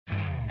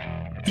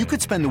You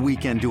could spend the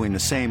weekend doing the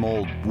same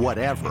old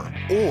whatever,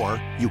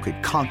 or you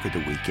could conquer the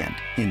weekend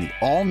in the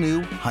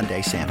all-new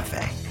Hyundai Santa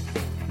Fe.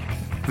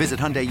 Visit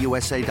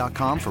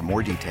HyundaiUSA.com for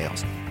more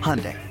details.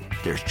 Hyundai,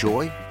 there's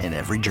joy in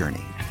every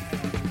journey.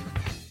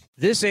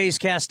 This A's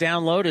Cast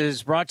download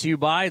is brought to you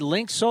by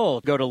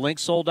LinkSoul. Go to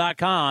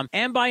linksoul.com,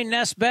 and by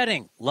Nest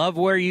Bedding. Love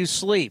where you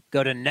sleep.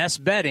 Go to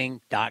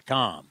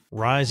nestbedding.com.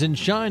 Rise and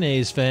shine,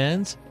 A's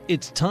fans.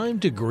 It's time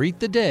to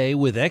greet the day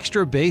with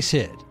Extra Base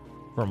Hit.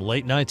 From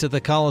late nights at the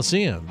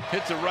Coliseum.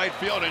 Hits a right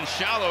field and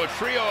shallow. A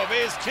trio of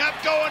A's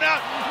kept going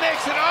out.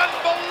 Makes an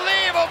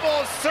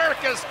unbelievable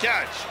circus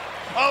catch.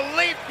 A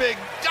leaping,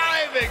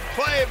 diving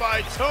play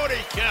by Tony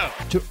Kemp.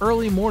 To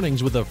early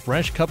mornings with a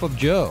fresh cup of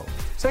Joe.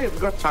 Say, have you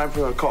got time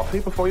for a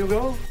coffee before you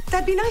go?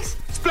 That'd be nice.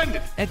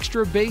 Splendid.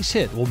 Extra Base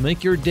Hit will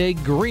make your day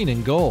green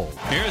and gold.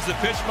 Here's the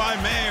pitch by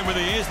May with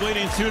the A's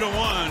leading 2-1.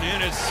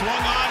 And it's swung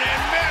on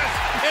and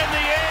missed. And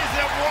the A's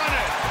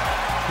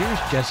have won it.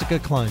 Here's Jessica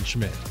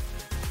Kleinschmidt.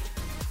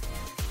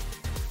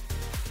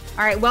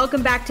 All right,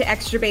 welcome back to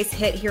Extra Base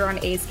Hit here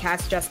on A's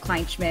Cast. Jess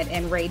Kleinschmidt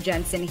and Ray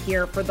Jensen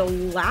here for the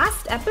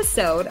last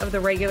episode of the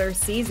regular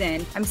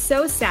season. I'm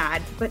so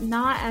sad, but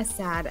not as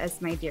sad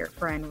as my dear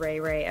friend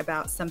Ray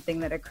about something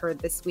that occurred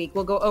this week.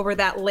 We'll go over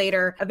that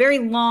later. A very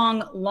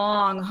long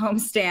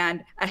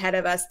homestand ahead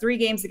of us. 3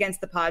 games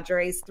against the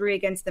Padres, 3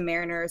 against the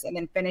Mariners, and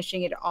then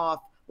finishing it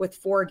off with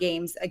 4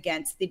 games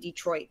against the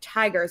Detroit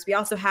Tigers. We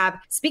also have,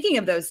 speaking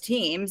of those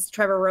teams,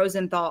 Trevor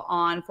Rosenthal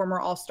on, former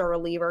All-Star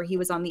reliever. He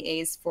was on the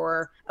A's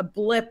for a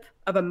blip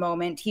of a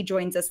moment. He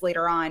joins us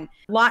later on.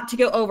 A lot to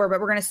go over, but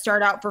we're going to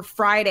start out for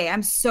Friday.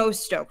 I'm so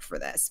stoked for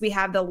this. We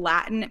have the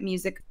Latin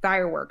music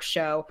fireworks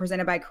show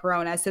presented by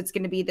Corona. So it's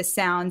going to be the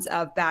sounds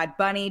of Bad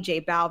Bunny,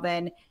 J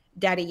Balvin,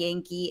 Daddy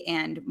Yankee,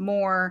 and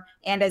more.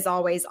 And as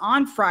always,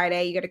 on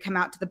Friday, you got to come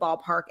out to the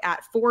ballpark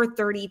at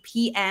 4:30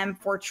 p.m.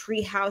 for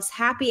Treehouse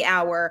Happy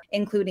Hour,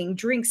 including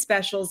drink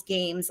specials,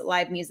 games,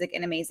 live music,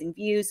 and amazing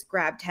views.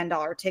 Grab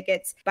 $10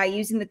 tickets by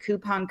using the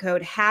coupon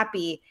code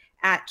HAPPY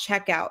at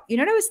checkout. You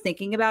know what I was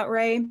thinking about,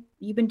 Ray?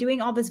 You've been doing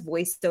all this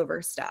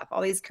voiceover stuff,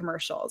 all these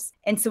commercials.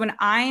 And so when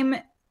I'm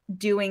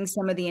doing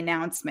some of the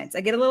announcements,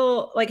 I get a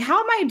little like, how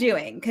am I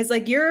doing? Because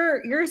like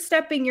you're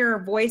stepping your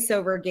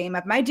voiceover game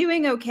up. Am I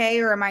doing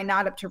okay, or am I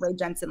not up to Ray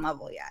Jensen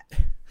level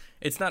yet?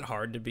 It's not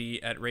hard to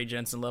be at Ray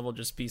Jensen level,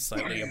 just be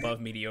slightly above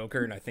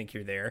mediocre, and I think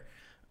you're there.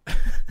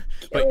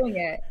 Killing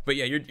it. But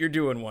yeah, you're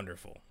doing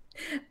wonderful.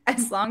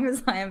 As long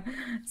as I'm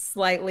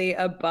slightly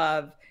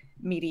above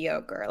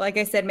mediocre. Like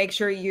I said, make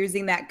sure you're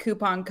using that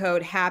coupon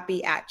code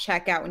HAPPY at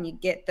checkout when you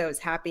get those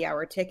happy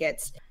hour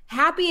tickets.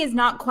 Happy is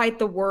not quite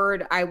the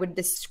word I would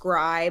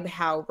describe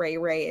how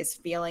Ray is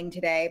feeling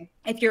today.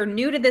 If you're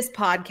new to this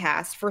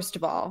podcast, first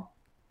of all,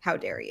 how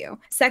dare you?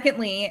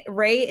 Secondly,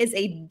 Ray is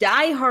a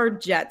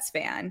diehard Jets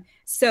fan.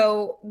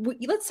 So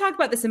let's talk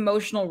about this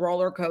emotional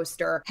roller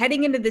coaster.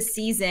 Heading into the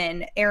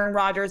season, Aaron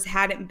Rodgers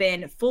hadn't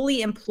been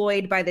fully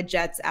employed by the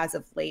Jets as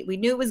of late. We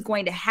knew it was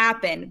going to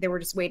happen. They were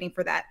just waiting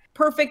for that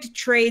perfect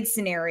trade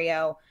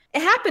scenario.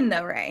 It happened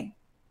though, Ray.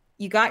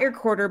 You got your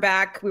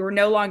quarterback. We were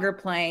no longer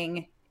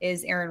playing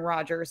is Aaron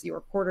Rodgers,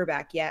 your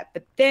quarterback yet.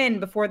 But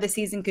then before the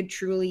season could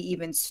truly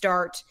even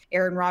start,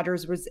 Aaron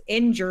Rodgers was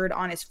injured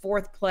on his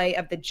 4th play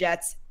of the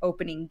Jets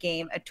opening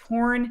game, a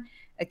torn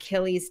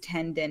Achilles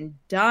tendon,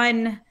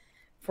 done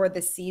for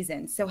the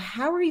season. So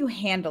how are you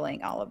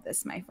handling all of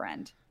this, my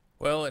friend?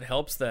 Well, it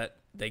helps that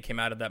they came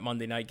out of that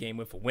Monday night game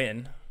with a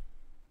win.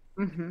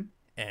 Mm-hmm.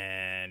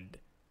 And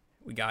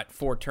we got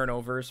 4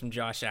 turnovers from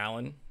Josh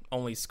Allen,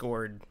 only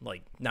scored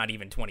like not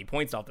even 20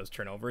 points off those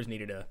turnovers,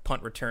 needed a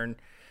punt return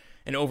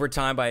in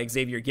overtime by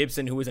Xavier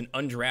Gibson, who was an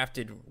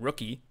undrafted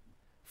rookie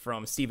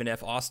from Stephen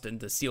F. Austin,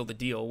 to seal the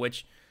deal,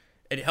 which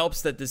it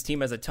helps that this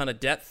team has a ton of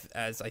depth,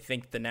 as I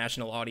think the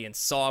national audience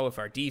saw with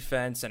our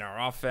defense and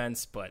our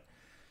offense.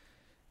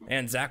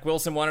 And Zach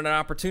Wilson wanted an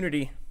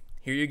opportunity.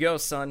 Here you go,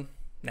 son.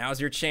 Now's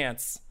your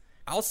chance.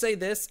 I'll say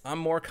this, I'm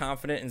more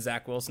confident in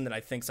Zach Wilson than I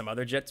think some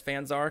other Jets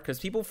fans are, because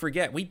people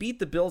forget, we beat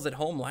the Bills at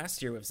home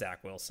last year with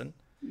Zach Wilson.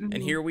 Mm-hmm.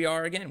 And here we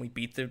are again. We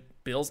beat the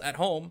Bills at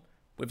home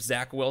with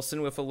Zach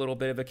Wilson, with a little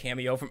bit of a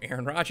cameo from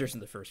Aaron Rodgers in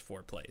the first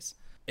 4 plays.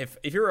 If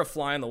you're a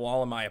fly on the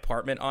wall in my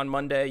apartment on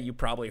Monday, you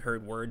probably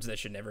heard words that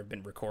should never have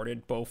been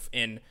recorded, both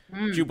in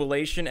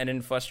jubilation and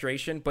in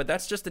frustration. But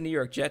that's just the New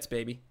York Jets,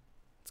 baby.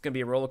 It's going to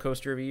be a roller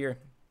coaster of a year.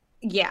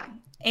 Yeah.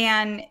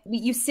 And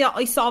you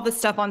saw the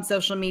stuff on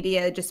social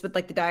media just with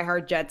like the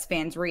diehard Jets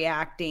fans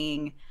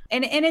reacting.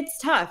 And it's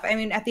tough. I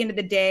mean, at the end of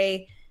the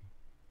day,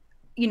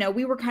 you know,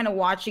 we were kind of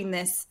watching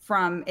this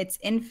from its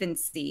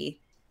infancy.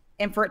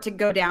 And for it to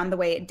go down the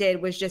way it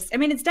did was just, I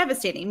mean, it's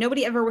devastating.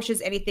 Nobody ever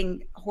wishes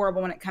anything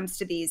horrible when it comes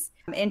to these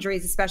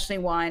injuries, especially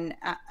one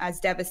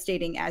as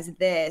devastating as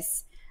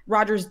this.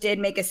 Rodgers did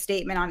make a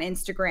statement on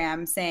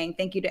Instagram saying,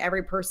 thank you to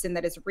every person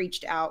that has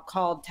reached out,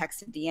 called,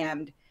 texted,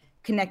 DM'd,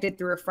 connected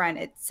through a friend,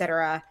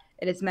 etc.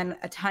 It has meant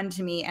a ton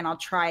to me, and I'll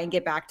try and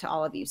get back to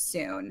all of you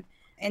soon.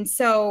 And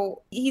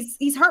so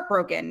he's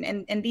heartbroken,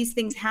 and these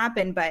things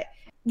happen, but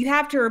you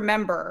have to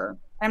remember,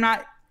 I'm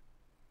not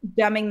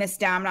dumbing this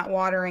down, not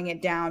watering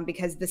it down,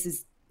 because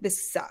this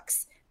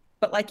sucks.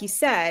 But like you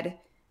said,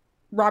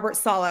 Robert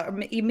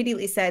Saleh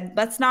immediately said,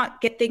 let's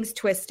not get things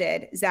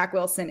twisted. Zach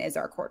Wilson is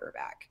our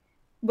quarterback.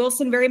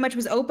 Wilson very much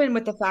was open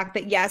with the fact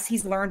that, yes,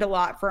 he's learned a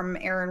lot from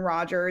Aaron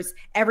Rodgers.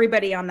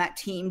 Everybody on that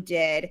team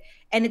did.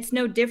 And it's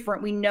no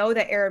different. We know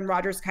that Aaron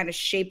Rodgers kind of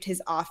shaped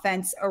his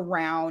offense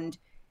around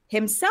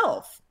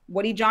himself.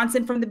 Woody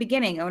Johnson from the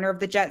beginning, owner of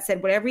the Jets,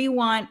 said, whatever you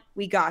want,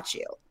 we got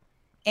you.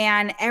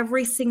 And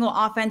every single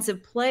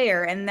offensive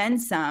player, and then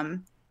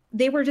some,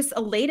 they were just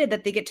elated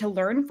that they get to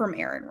learn from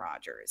Aaron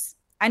Rodgers.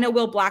 I know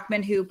Will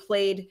Blackman, who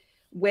played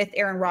with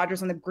Aaron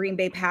Rodgers on the Green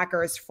Bay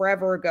Packers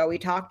forever ago, he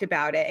talked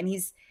about it. And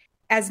he's,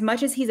 as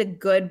much as he's a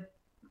good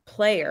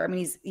player, I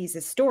mean, he's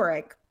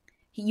historic,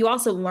 you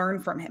also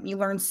learn from him. You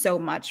learn so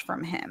much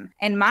from him.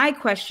 And my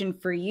question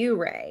for you,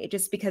 Ray,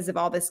 just because of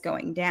all this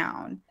going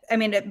down, I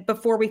mean,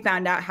 before we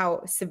found out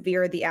how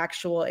severe the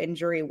actual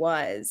injury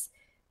was,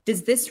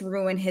 does this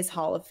ruin his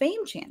Hall of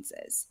Fame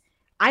chances?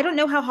 I don't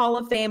know how Hall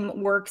of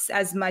Fame works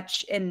as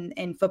much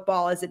in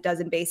football as it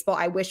does in baseball.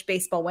 I wish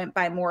baseball went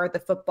by more of the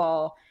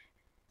football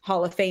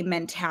Hall of Fame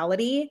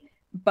mentality.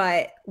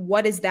 But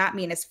what does that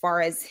mean as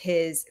far as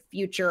his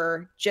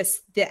future,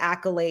 just the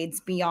accolades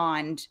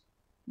beyond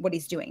what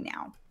he's doing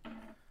now?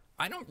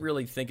 I don't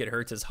really think it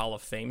hurts his Hall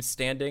of Fame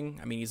standing.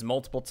 I mean, he's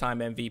multiple-time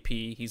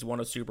MVP. He's won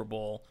a Super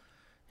Bowl.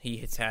 He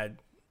has had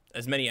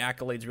as many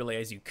accolades really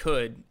as you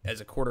could as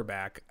a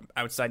quarterback.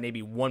 Outside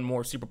maybe one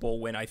more Super Bowl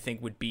win, I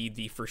think would be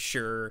the for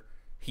sure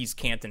he's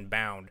Canton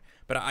bound.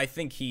 But I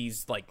think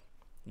he's like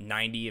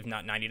 90, if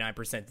not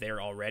 99%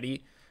 there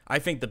already. I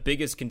think the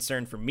biggest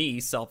concern for me,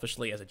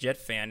 selfishly as a Jet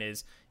fan,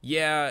 is,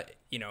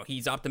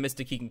 he's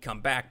optimistic he can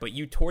come back, but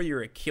you tore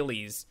your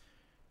Achilles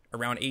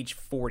around age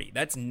 40.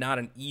 That's not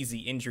an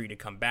easy injury to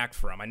come back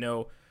from. I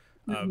know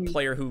a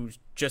player who's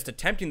just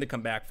attempting to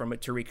come back from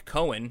it, Tariq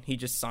Cohen. He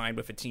just signed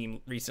with a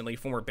team recently,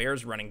 former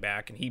Bears running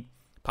back, and he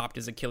popped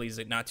his Achilles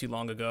not too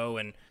long ago,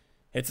 and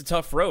it's a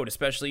tough road,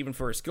 especially even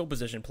for a skill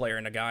position player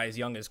and a guy as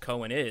young as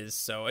Cohen is.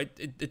 So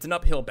it's an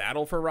uphill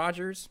battle for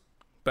Rodgers.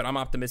 But I'm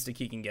optimistic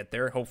he can get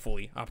there.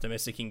 Hopefully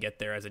optimistic he can get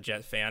there as a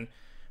Jet fan.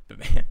 But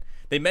man,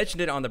 they mentioned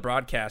it on the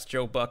broadcast.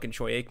 Joe Buck and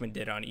Troy Aikman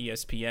did on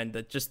ESPN,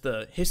 that just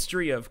the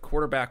history of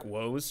quarterback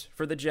woes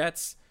for the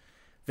Jets.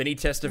 Vinny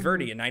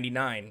Testaverde in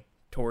 99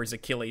 tore his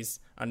Achilles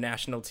on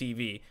national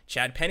TV.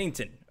 Chad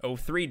Pennington,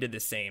 03, did the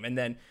same. And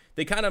then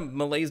they kind of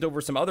malazed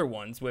over some other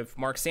ones with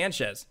Mark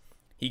Sanchez.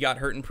 He got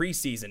hurt in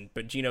preseason,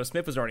 but Geno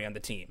Smith was already on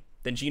the team.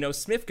 Then Geno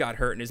Smith got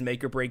hurt in his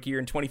make-or-break year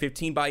in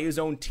 2015 by his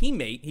own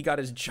teammate. He got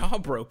his jaw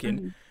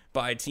broken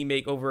by a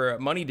teammate over a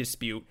money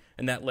dispute,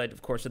 and that led,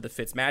 of course, to the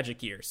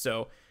Fitzmagic year.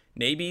 So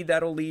maybe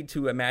that'll lead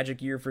to a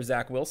magic year for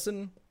Zach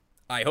Wilson.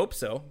 I hope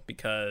so,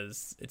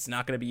 because it's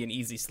not going to be an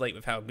easy slate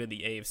with how good the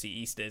AFC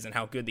East is and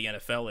how good the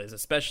NFL is,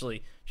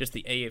 especially just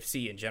the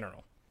AFC in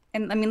general.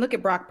 And I mean, look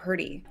at Brock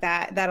Purdy.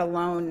 That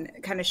alone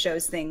kind of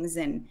shows things.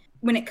 And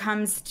when it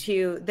comes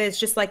to this,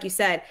 just like you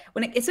said,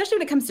 especially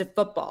when it comes to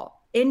football,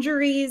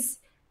 injuries,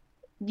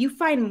 you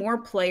find more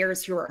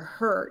players who are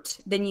hurt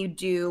than you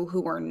do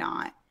who are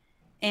not.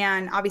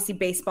 And obviously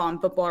baseball and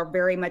football are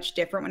very much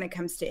different when it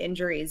comes to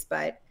injuries.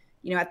 But,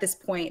 at this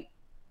point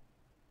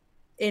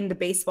in the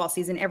baseball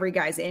season, every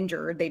guy's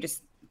injured. They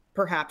just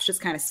perhaps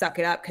just kind of suck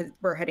it up because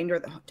we're heading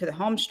to the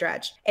home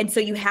stretch. And so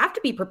you have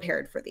to be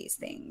prepared for these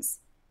things.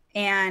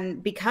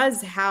 And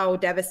because how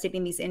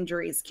devastating these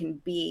injuries can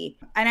be,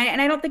 and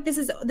I don't think this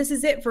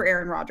is it for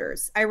Aaron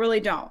Rodgers. I really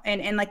don't.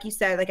 And like you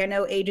said, I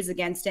know age is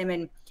against him,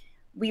 and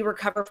we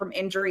recover from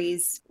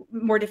injuries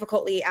more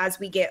difficultly as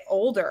we get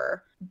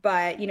older.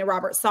 But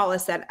Robert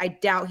Saleh said, I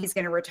doubt he's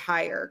going to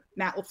retire.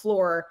 Matt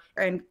LaFleur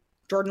and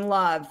Jordan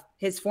Love,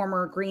 his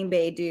former Green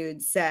Bay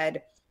dude,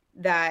 said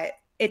that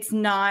it's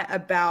not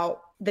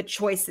about the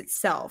choice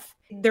itself.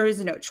 There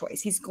is no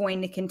choice. He's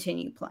going to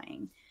continue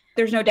playing.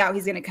 There's no doubt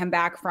he's going to come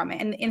back from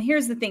it. And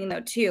here's the thing,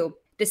 though, too.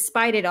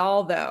 Despite it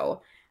all,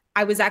 though,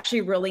 I was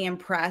actually really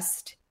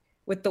impressed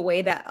with the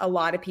way that a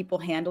lot of people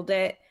handled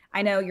it.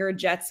 I know you're a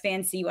Jets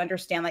fan, so you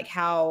understand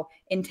how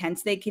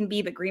intense they can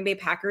be, but Green Bay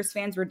Packers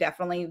fans were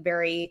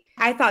definitely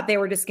I thought they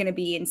were just going to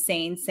be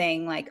insane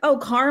saying oh,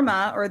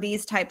 karma or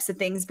these types of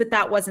things, but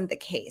that wasn't the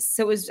case.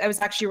 So I was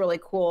actually really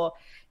cool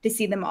to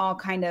see them all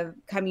kind of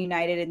come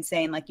united and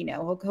saying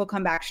he'll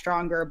come back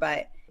stronger,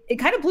 but it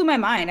kind of blew my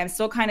mind. I'm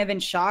still kind of in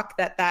shock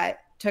that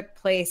took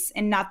place,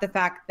 and not the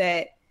fact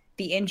that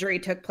the injury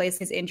took place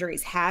because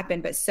injuries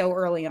happen, but so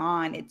early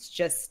on,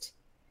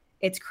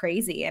 it's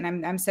crazy.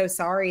 And I'm so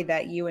sorry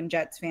that you and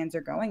Jets fans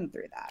are going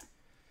through that.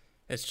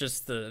 It's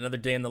just another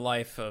day in the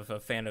life of a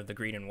fan of the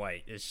green and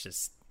white. It's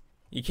just,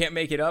 you can't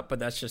make it up, but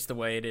that's just the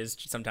way it is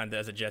sometimes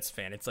as a Jets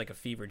fan. It's like a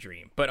fever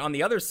dream. But on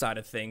the other side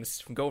of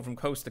things, going from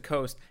coast to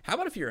coast, how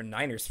about if you're a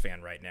Niners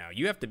fan right now?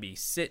 You have to be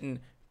sitting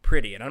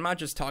pretty. And I'm not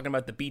just talking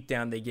about the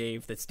beatdown they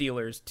gave the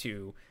Steelers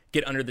to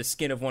get under the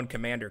skin of one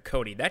commander,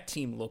 Cody. That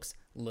team looks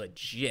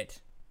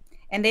legit.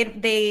 And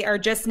they are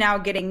just now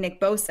getting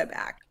Nick Bosa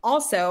back.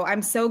 Also,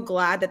 I'm so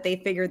glad that they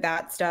figured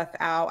that stuff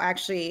out.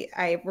 Actually,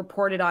 I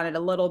reported on it a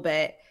little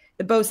bit.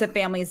 the Bosa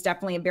family is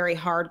definitely a very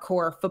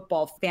hardcore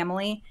football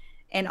family.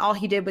 And all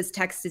he did was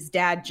text his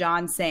dad,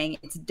 John, saying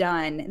it's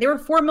done. They were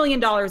 $4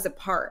 million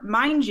apart.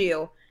 Mind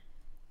you,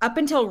 up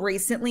until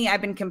recently,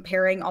 I've been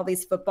comparing all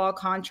these football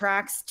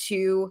contracts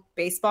to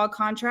baseball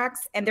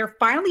contracts, and they're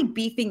finally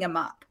beefing them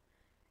up,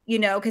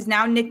 because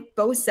now Nick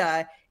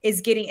Bosa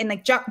is getting, and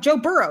like Joe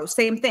Burrow,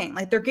 same thing.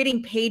 Like they're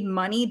getting paid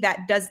money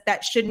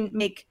that shouldn't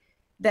make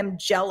them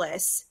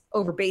jealous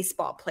over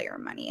baseball player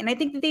money. And I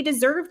think that they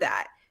deserve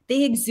that.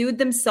 They exude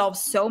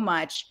themselves so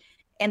much,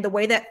 and the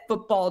way that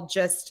football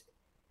just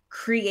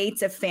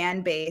creates a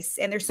fan base,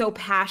 and they're so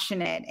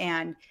passionate.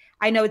 And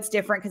I know it's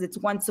different because it's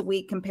once a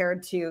week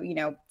compared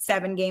to,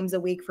 7 games a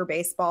week for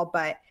baseball.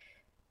 But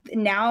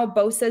now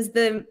Bosa's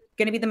going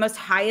to be the most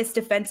highest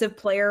defensive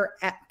player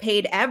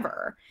paid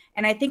ever.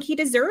 And I think he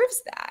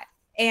deserves that.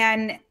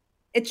 And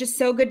it's just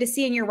so good to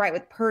see. And you're right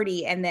with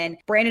Purdy. And then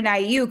Brandon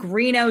Ayuk,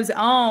 Reno's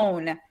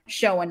own,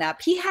 showing up.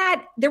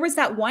 There was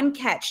that one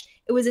catch.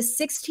 It was a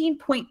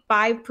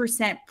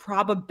 16.5%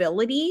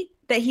 probability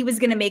that he was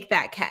going to make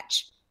that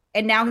catch.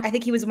 And now I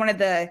think he was was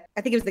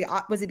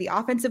it the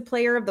offensive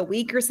player of the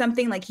week or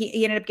something? Like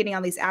he ended up getting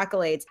all these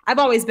accolades. I've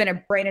always been a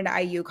Brandon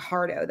Ayuk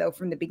hardo though,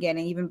 from the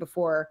beginning, even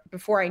before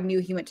I knew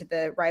he went to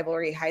the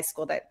rivalry high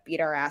school that beat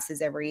our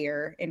asses every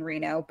year in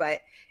Reno. But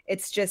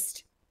it's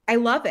just, I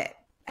love it.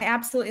 I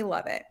absolutely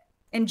love it.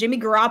 And Jimmy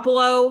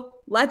Garoppolo,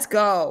 let's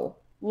go.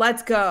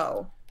 Let's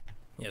go.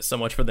 Yeah, so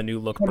much for the new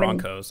look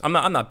Broncos. I'm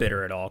not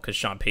bitter at all because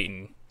Sean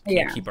Payton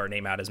can't keep our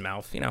name out his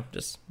mouth.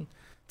 Just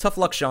tough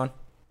luck, Sean.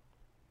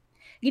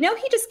 He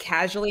just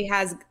casually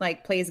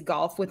plays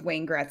golf with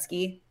Wayne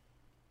Gretzky.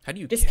 How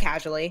do you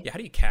casually? Yeah, how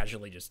do you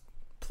casually just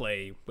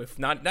play with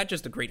not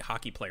just a great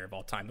hockey player of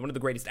all time, one of the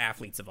greatest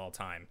athletes of all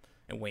time,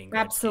 and Wayne Gretzky?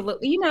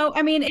 Absolutely.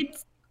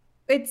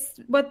 It's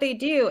what they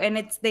do,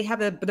 and they have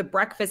the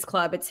Breakfast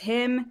Club. It's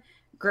him,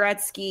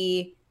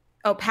 Gretzky.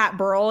 Oh, Pat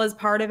Burrell is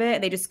part of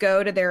it. They just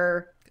go to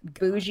their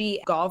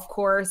bougie golf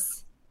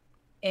course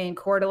in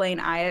Coeur d'Alene,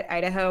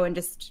 Idaho, and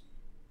just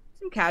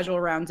some casual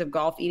rounds of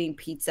golf, eating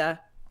pizza,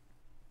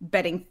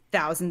 betting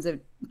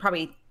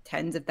probably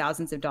tens of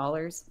thousands of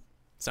dollars.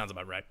 Sounds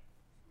about right.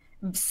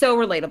 So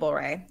relatable,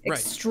 Ray. Right.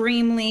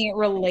 Extremely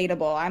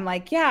relatable. I'm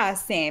like, yeah,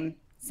 same.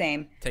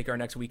 Take our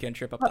next weekend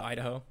trip up to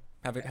Idaho.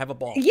 Have a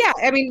ball. Yeah,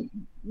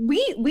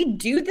 we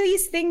do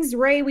these things,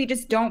 Ray. We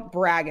just don't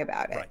brag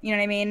about it. Right. You know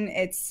what I mean?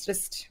 It's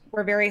just,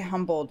 we're very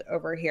humbled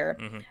over here.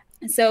 Mm-hmm.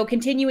 So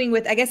continuing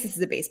with, I guess this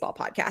is a baseball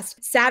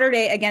podcast,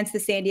 Saturday against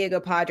the San Diego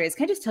Padres.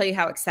 Can I just tell you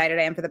how excited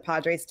I am for the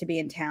Padres to be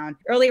in town?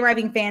 Early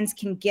arriving fans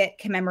can get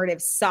commemorative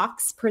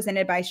socks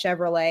presented by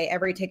Chevrolet.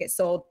 Every ticket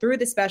sold through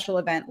the special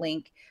event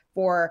link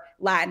for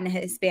Latin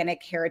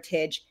Hispanic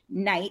Heritage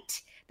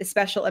Night. The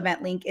special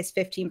event link is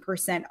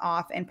 15%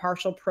 off, and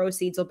partial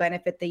proceeds will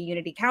benefit the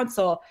Unity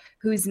Council,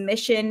 whose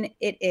mission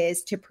it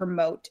is to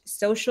promote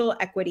social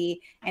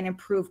equity and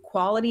improve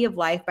quality of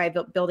life by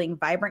building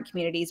vibrant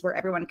communities where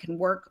everyone can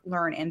work,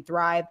 learn, and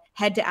thrive.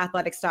 Head to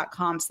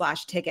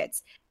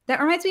athletics.com/tickets.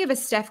 That reminds me of a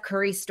Steph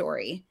Curry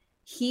story.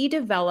 He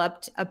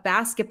developed a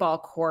basketball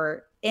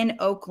court in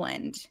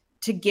Oakland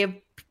to give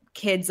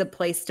kids a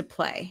place to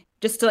play,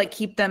 just to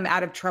keep them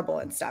out of trouble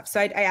and stuff. So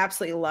I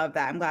absolutely love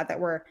that. I'm glad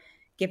that we're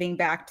giving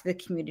back to the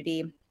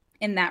community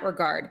in that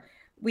regard.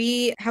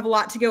 We have a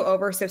lot to go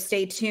over, so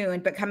stay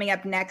tuned. But coming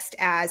up next,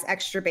 as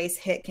Extra Base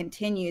Hit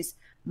continues,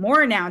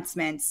 more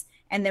announcements,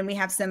 and then we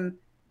have some,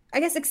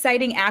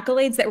 exciting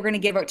accolades that we're going to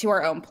give out to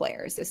our own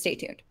players. So stay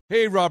tuned.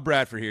 Hey, Rob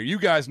Bradford here. You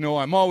guys know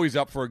I'm always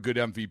up for a good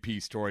MVP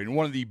story, and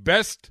one of the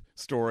best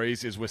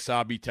stories is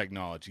Wasabi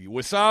Technology.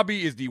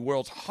 Wasabi is the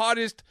world's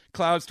hottest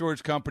cloud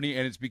storage company,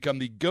 and it's become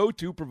the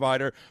go-to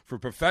provider for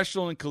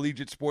professional and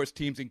collegiate sports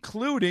teams,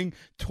 including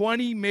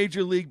 20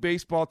 Major League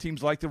Baseball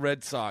teams like the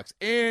Red Sox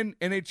and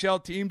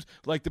NHL teams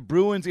like the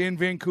Bruins and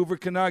Vancouver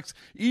Canucks.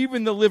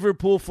 Even the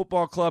Liverpool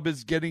Football Club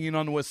is getting in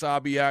on the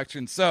Wasabi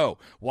action. So,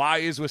 why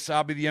is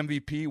Wasabi the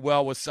MVP?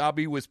 Well,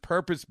 Wasabi was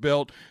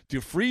purpose-built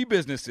to free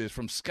businesses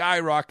from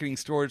skyrocketing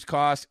storage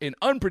costs and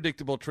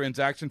unpredictable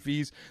transaction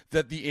fees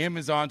that the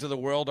Amazons of the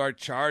world are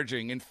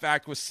charging. In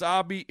fact,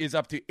 Wasabi is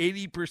up to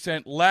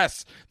 80%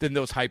 less than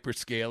those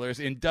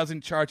hyperscalers and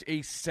doesn't charge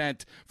a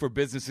cent for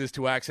businesses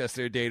to access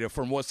their data.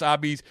 From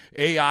Wasabi's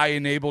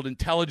AI-enabled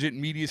intelligent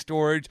media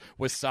storage,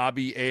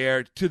 Wasabi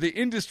Air, to the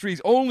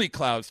industry's only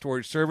cloud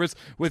storage service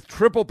with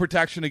triple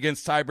protection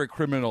against cyber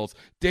criminals,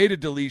 data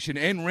deletion,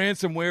 and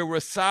ransomware,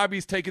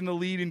 Wasabi's taking the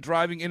lead in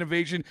driving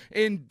innovation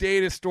in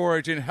data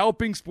storage and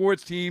helping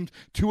sports teams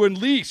to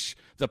unleash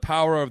the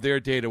power of their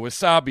data.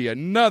 Wasabi,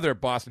 another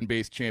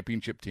Boston-based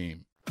championship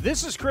team.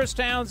 This is Chris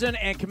Townsend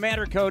and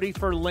Commander Cody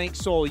for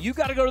LinkSoul. You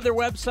got to go to their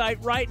website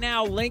right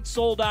now,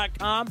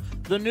 linksoul.com.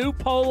 The new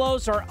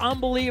polos are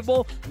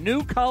unbelievable.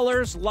 New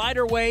colors,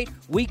 lighter weight.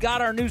 We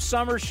got our new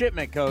summer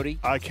shipment, Cody.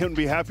 I couldn't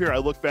be happier. I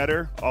look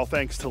better, all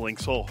thanks to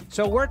LinkSoul.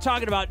 So we're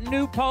talking about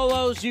new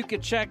polos. You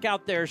can check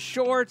out their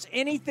shorts,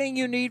 anything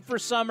you need for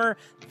summer.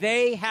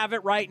 They have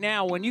it right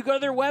now. When you go to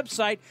their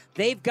website,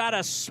 they've got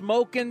a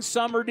smoking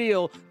summer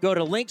deal. Go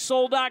to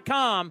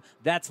linksoul.com.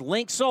 That's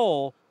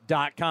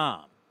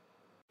linksoul.com.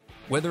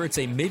 Whether it's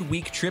a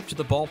midweek trip to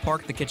the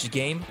ballpark to catch a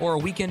game or a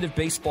weekend of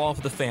baseball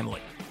for the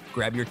family,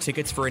 grab your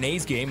tickets for an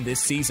A's game this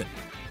season.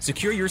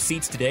 Secure your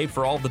seats today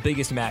for all the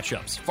biggest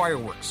matchups,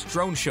 fireworks,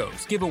 drone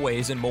shows,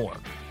 giveaways, and more.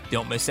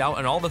 Don't miss out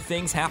on all the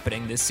things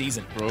happening this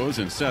season. Rose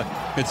and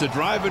Seth. It's a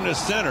drive into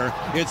center.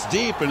 It's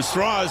deep, and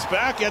Straw is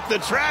back at the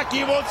track.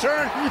 He will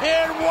turn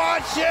and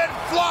watch it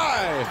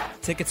fly.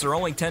 Tickets are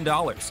only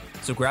 $10,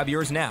 so grab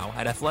yours now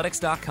at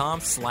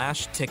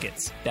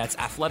athletics.com/tickets. That's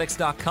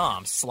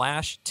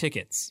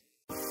athletics.com/tickets.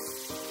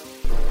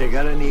 They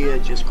got any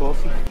just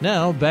coffee?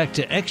 Now back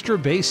to Extra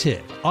Base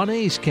Hit on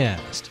A's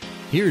Cast.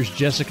 Here's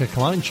Jessica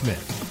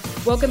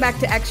Kleinschmidt. Welcome back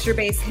to Extra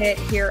Base Hit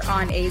here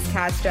on A's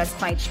Cast. Jess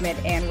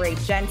Kleinschmidt and Ray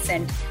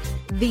Jensen.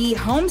 The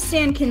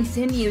homestand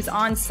continues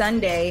on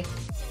Sunday.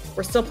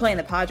 We're still playing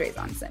the Padres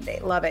on Sunday.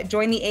 Love it.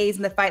 Join the A's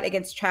in the fight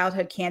against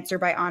childhood cancer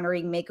by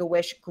honoring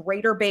Make-A-Wish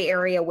Greater Bay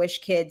Area Wish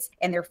Kids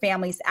and their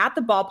families at the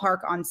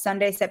ballpark on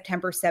Sunday,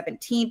 September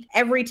 17th.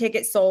 Every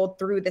ticket sold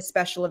through the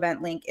special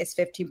event link is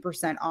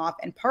 15% off,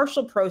 and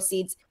partial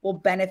proceeds will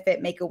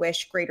benefit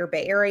Make-A-Wish Greater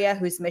Bay Area,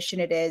 whose mission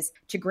it is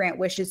to grant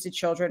wishes to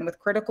children with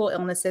critical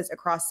illnesses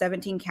across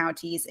 17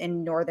 counties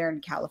in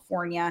Northern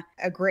California.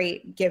 A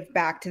great give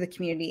back to the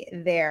community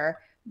there.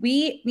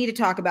 We need to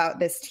talk about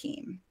this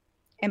team.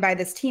 And by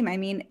this team, I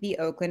mean the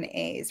Oakland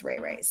A's,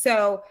 Ray.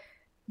 So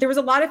there was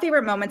a lot of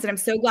favorite moments, and I'm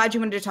so glad you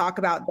wanted to talk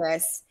about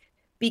this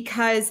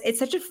because it's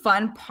such a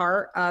fun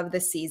part of the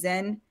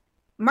season.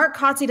 Mark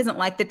Kotze doesn't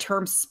like the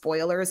term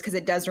spoilers because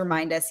it does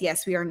remind us,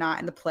 yes, we are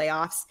not in the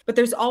playoffs, but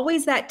there's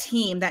always that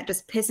team that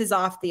just pisses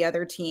off the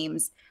other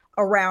teams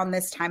around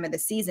this time of the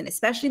season,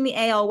 especially in the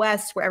AL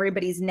West where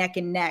everybody's neck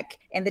and neck,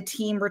 and the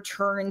team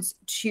returns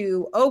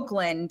to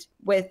Oakland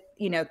with,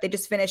 they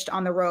just finished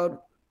on the road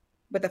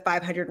with a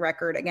 500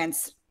 record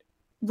against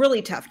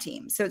really tough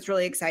teams. So it's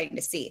really exciting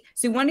to see.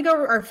 So we want to go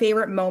over our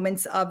favorite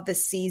moments of the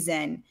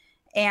season.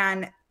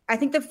 And I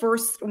think the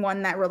first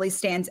one that really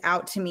stands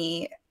out to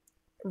me,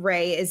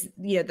 Ray, is,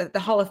 the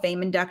Hall of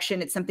Fame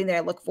induction. It's something that I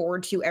look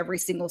forward to every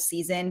single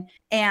season.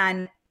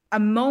 And a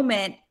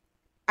moment,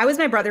 I was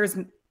my brother's,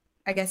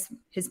 I guess,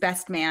 his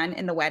best man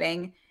in the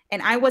wedding.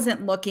 And I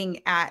wasn't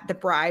looking at the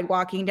bride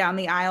walking down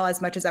the aisle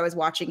as much as I was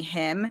watching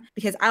him,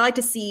 because I like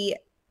to see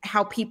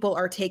how people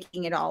are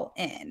taking it all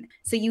in.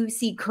 So you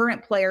see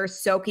current players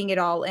soaking it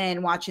all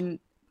in, watching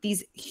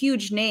these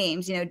huge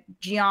names,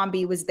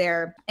 Giambi was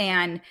there,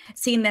 and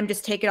seeing them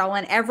just take it all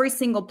in. Every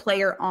single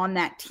player on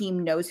that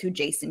team knows who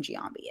Jason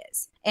Giambi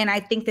is. And I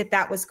think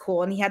that was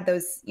cool. And he had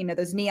those,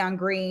 those neon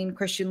green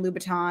Christian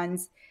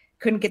Louboutins,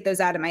 couldn't get those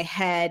out of my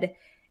head.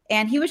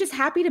 And he was just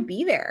happy to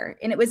be there.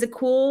 And it was a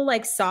cool,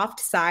 soft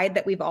side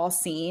that we've all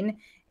seen.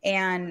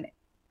 And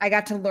I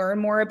got to learn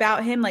more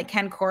about him. Like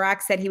Ken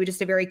Korak said, he was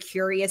just a very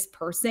curious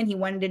person. He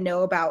wanted to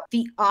know about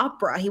the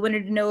opera. He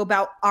wanted to know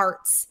about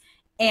arts.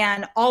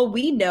 And all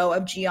we know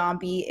of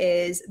Giambi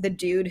is the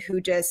dude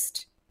who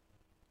just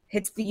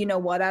hits the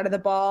you-know-what out of the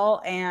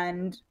ball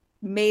and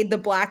made the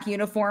black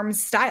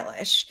uniforms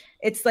stylish.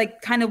 It's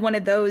kind of one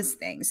of those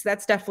things. So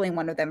that's definitely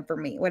one of them for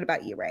me. What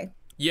about you, Ray?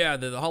 Yeah,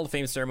 the Hall of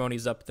Fame ceremony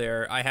is up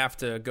there. I have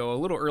to go a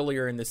little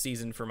earlier in the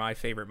season for my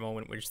favorite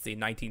moment, which is the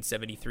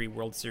 1973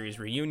 World Series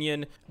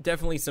reunion.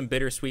 Definitely some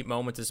bittersweet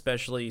moments,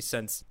 especially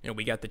since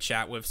we got to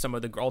chat with some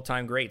of the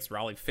all-time greats,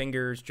 Raleigh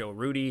Fingers, Joe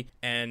Rudi,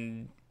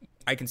 and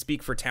I can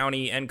speak for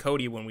Townie and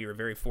Cody when we were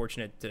very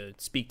fortunate to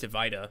speak to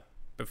Vida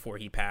before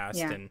he passed.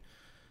 Yeah. And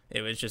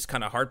it was just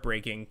kind of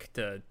heartbreaking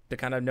to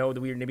kind of know that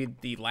we were maybe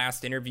the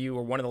last interview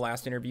or one of the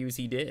last interviews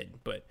he did,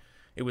 but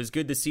it was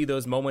good to see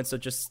those moments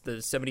of just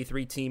the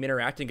 73 team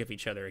interacting with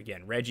each other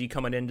again. Reggie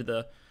coming into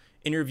the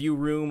interview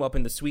room up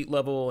in the suite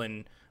level,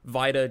 and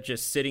Vida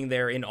just sitting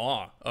there in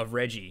awe of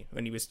Reggie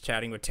when he was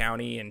chatting with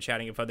Townie and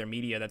chatting with other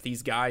media, that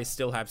these guys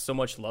still have so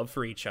much love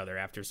for each other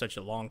after such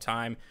a long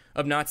time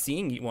of not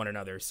seeing one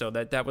another. So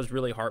that was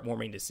really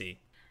heartwarming to see.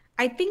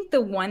 I think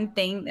the one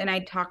thing, and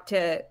I talked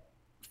to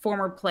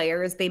former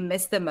players, they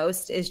miss the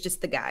most is just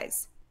the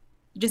guys.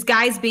 Just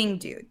guys being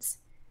dudes.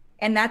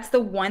 And that's the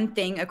one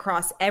thing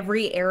across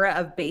every era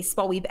of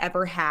baseball we've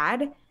ever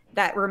had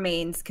that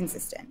remains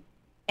consistent.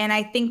 And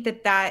I think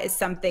that is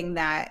something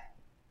that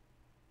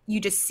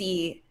you just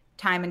see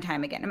time and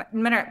time again.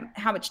 No matter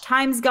how much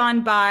time's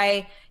gone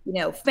by,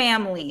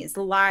 families,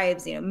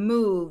 lives,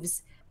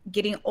 moves,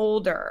 getting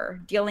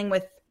older, dealing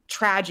with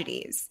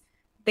tragedies.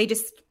 They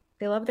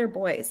love their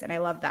boys. And I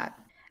love that.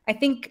 I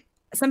think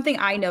something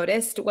I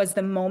noticed was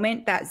the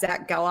moment that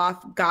Zach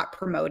Geloff got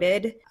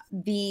promoted,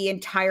 the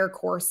entire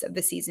course of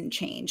the season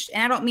changed.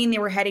 And I don't mean they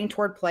were heading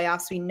toward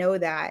playoffs. We know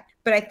that.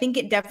 But I think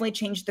it definitely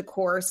changed the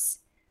course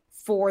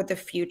for the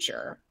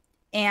future.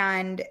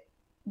 And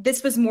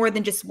this was more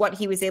than just what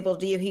he was able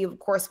to do. He, of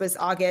course, was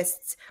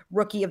August's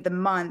Rookie of the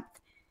Month.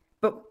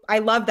 But I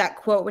love that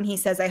quote when he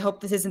says, "I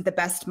hope this isn't the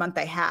best month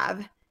I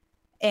have."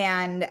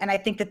 And I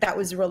think that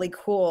was really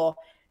cool.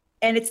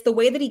 And it's the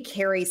way that he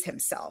carries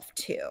himself,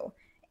 too.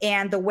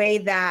 And the way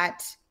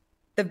that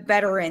the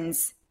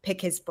veterans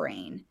pick his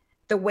brain.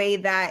 The way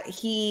that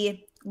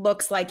he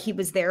looks like he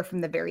was there from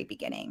the very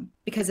beginning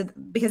because of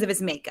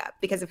his makeup,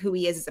 because of who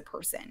he is as a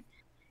person.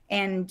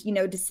 And,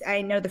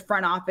 I know the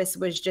front office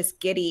was just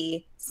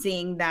giddy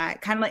seeing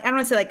that, kind of like, I don't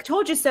want to say like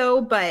told you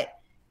so, but,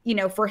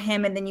 for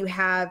him. And then you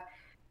have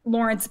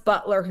Lawrence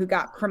Butler, who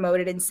got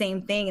promoted, and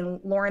same thing.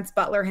 And Lawrence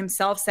Butler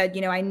himself said,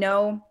 I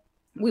know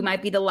we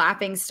might be the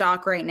laughing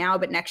stock right now,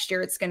 but next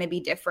year it's going to be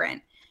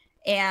different.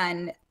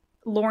 And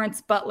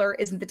Lawrence Butler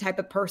isn't the type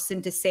of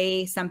person to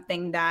say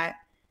something that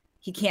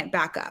he can't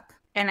back up.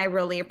 And I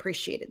really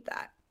appreciated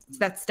that. So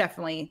that's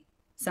definitely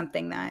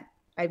something that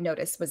I've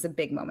noticed was a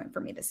big moment for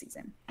me this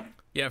season.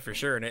 Yeah, for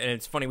sure. And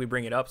it's funny we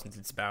bring it up since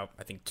it's about,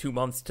 I think, 2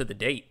 months to the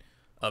date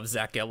of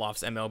Zach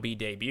Geloff's MLB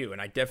debut.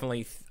 And I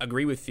definitely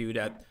agree with you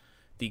that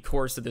the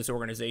course of this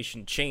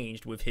organization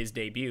changed with his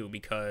debut,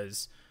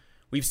 because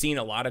we've seen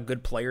a lot of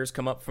good players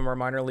come up from our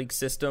minor league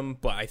system,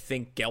 but I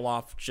think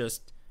Geloff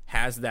just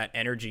has that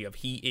energy of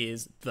he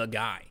is the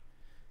guy.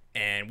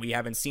 And we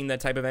haven't seen that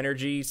type of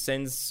energy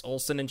since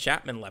Olsen and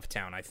Chapman left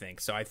town, I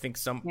think. So I think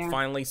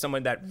finally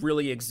someone that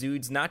really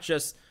exudes not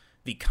just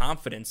the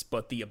confidence,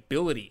 but the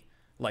ability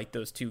like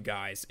those two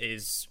guys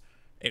is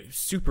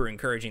super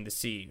encouraging to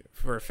see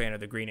for a fan of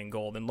the green and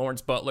gold. And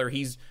Lawrence Butler,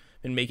 he's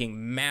been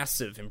making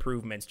massive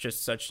improvements,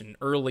 just such an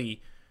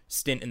early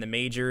stint in the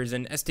majors.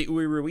 And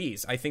Esteury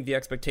Ruiz, I think the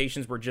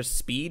expectations were just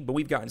speed, but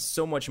we've gotten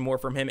so much more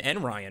from him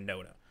and Ryan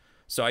Noda.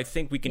 So I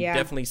think we can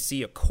definitely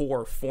see a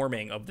core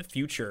forming of the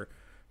future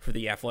for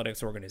the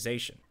athletics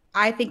organization.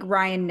 I think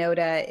Ryan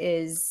Noda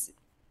is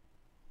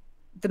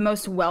the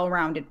most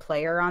well-rounded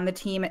player on the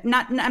team.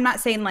 I'm not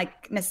saying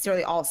like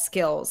necessarily all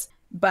skills,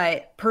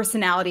 but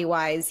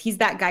personality-wise, he's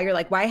that guy you're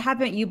like, why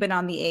haven't you been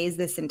on the A's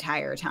this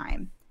entire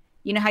time?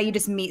 You know how you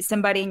just meet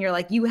somebody and you're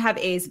like, you have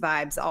A's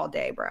vibes all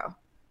day, bro.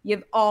 You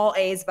have all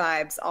A's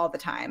vibes all the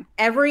time.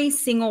 Every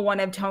single one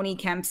of Tony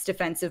Kemp's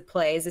defensive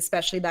plays,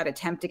 especially that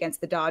attempt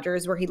against the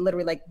Dodgers where he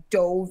literally like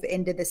dove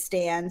into the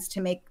stands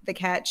to make the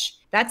catch.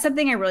 That's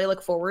something I really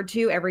look forward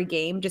to every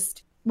game,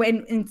 just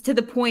when to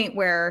the point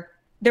where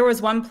there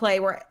was one play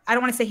where I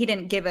don't want to say he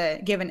didn't give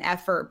an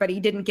effort, but he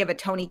didn't give a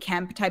Tony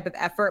Kemp type of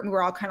effort. And we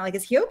were all kind of like,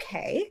 is he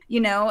okay?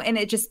 And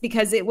it just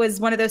because it was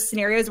one of those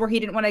scenarios where he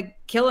didn't want to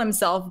kill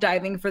himself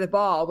diving for the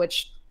ball,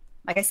 which,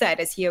 like I said,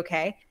 is he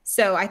okay?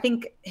 So I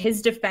think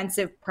his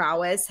defensive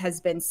prowess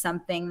has been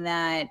something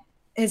that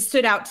has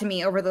stood out to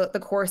me over the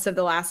course of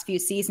the last few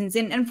seasons.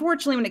 And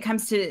unfortunately, when it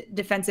comes to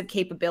defensive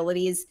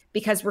capabilities,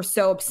 because we're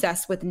so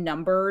obsessed with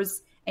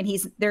numbers and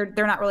they're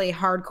not really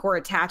hardcore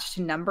attached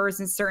to numbers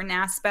in certain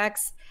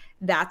aspects,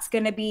 that's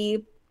going to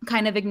be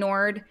kind of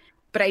ignored.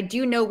 But I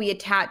do know we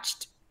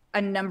attached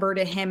a number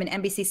to him, and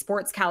NBC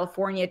Sports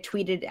California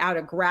tweeted out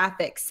a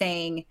graphic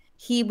saying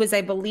he was,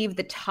 I believe,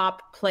 the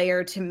top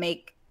player to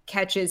make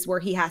catches where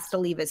he has to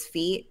leave his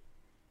feet.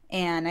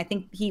 And I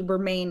think he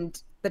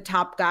remained the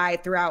top guy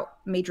throughout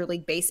Major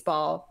League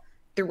Baseball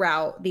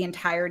throughout the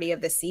entirety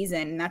of the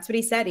season. And that's what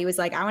he said. He was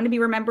like, I want to be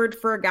remembered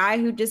for a guy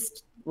who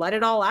just let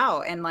it all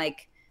out and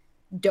like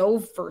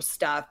dove for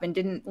stuff and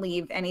didn't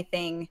leave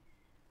anything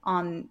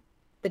on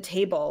the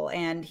table.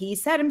 And he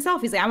said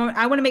himself, he's like,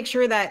 I want to make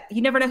sure that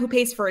you never know who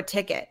pays for a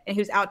ticket and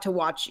who's out to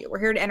watch you. We're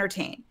here to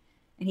entertain.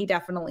 And he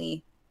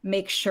definitely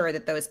makes sure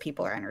that those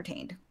people are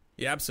entertained.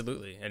 Yeah,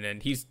 absolutely.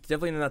 And he's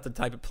definitely not the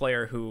type of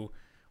player who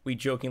we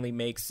jokingly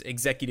makes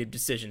executive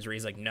decisions where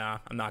he's like, nah,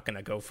 I'm not going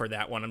to go for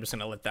that one. I'm just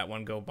going to let that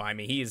one go by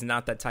me. He is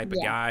not that type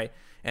of guy,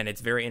 and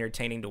it's very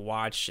entertaining to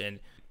watch. And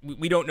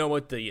we don't know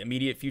what the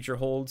immediate future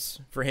holds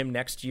for him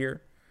next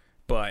year,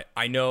 but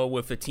I know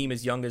with a team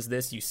as young as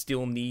this, you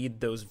still need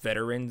those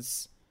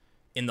veterans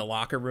in the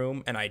locker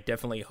room, and I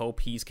definitely hope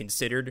he's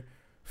considered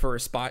for a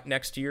spot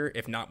next year,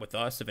 if not with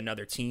us, of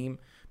another team,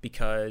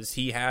 because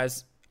he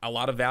has a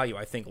lot of value,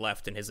 I think,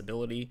 left in his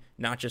ability,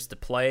 not just to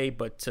play,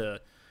 but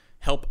to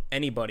help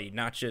anybody,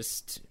 not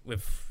just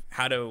with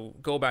how to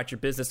go about your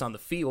business on the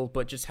field,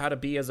 but just how to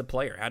be as a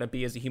player, how to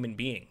be as a human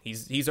being.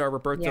 He's our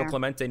Roberto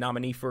Clemente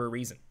nominee for a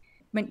reason.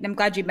 I'm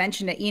glad you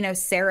mentioned it. Eno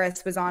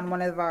Saris was on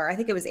one of our, I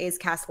think it was A's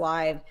Cast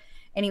Live,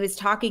 and he was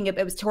talking,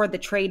 it was toward the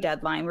trade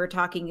deadline. We were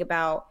talking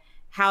about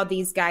how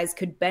these guys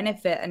could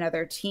benefit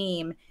another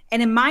team.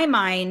 And in my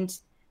mind,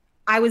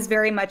 I was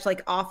very much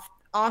like off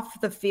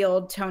the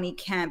field Tony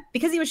Kemp,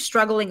 because he was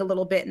struggling a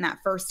little bit in that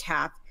first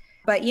half.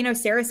 But,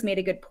 Saris made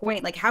a good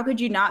point. Like, how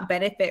could you not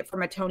benefit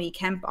from a Tony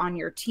Kemp on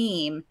your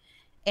team?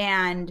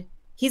 And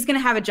he's going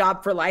to have a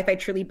job for life. I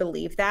truly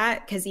believe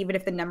that, because even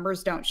if the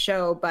numbers don't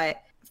show,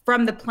 but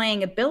from the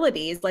playing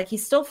abilities, like,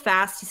 he's still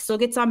fast. He still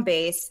gets on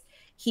base.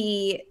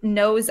 He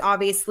knows,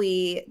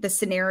 obviously, the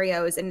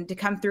scenarios and to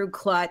come through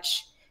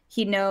clutch.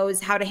 He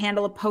knows how to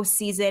handle a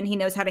postseason. He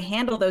knows how to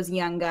handle those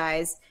young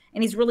guys.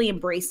 And he's really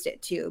embraced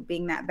it, too,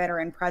 being that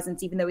veteran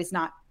presence, even though he's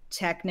not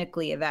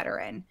technically a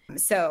veteran.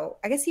 So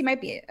I guess he might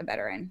be a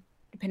veteran,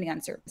 depending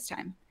on service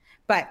time.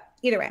 But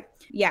either way,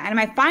 yeah. And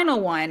my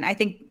final one, I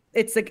think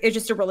it's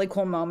just a really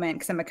cool moment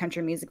because I'm a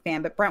country music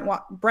fan. But Brent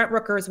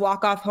Rooker's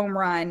walk-off home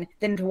run,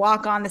 then to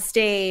walk on the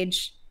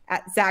stage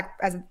at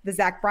the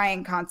Zach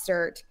Bryan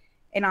concert.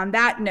 And on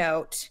that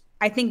note,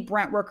 I think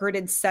Brent Rooker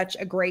did such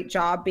a great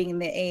job being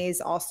the A's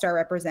all-star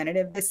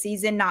representative this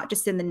season, not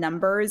just in the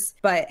numbers,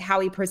 but how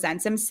he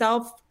presents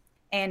himself.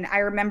 And I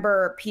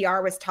remember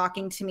PR was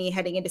talking to me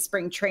heading into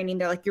spring training.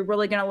 They're like, you're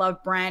really going to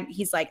love Brent.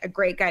 He's like a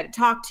great guy to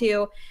talk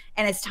to.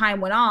 And as time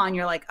went on,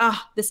 you're like,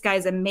 oh, this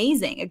guy's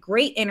amazing. A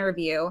great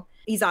interview.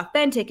 He's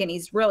authentic and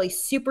he's really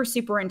super,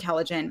 super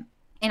intelligent.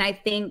 And I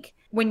think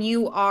when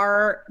you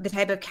are the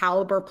type of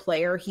caliber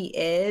player he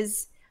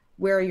is,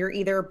 where you're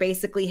either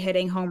basically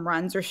hitting home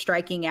runs or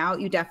striking out,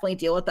 you definitely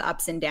deal with the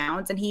ups and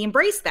downs. And he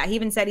embraced that. He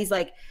even said, he's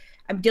like,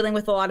 I'm dealing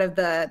with a lot of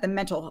the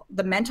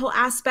mental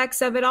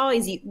aspects of it all.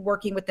 He's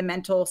working with the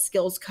mental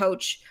skills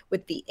coach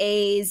with the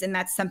A's, and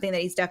that's something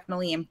that he's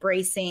definitely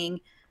embracing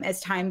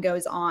as time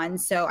goes on.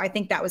 So I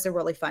think that was a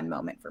really fun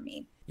moment for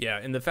me. Yeah,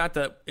 and the fact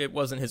that it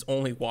wasn't his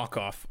only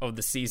walk-off of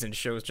the season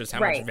shows just how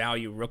much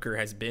value Rooker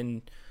has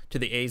been to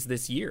the A's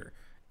this year.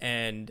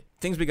 And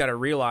things we got to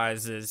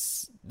realize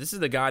is this is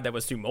the guy that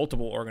was through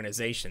multiple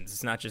organizations.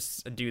 It's not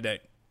just a dude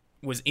that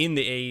was in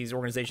the A's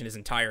organization his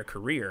entire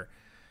career.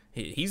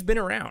 He's been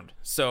around.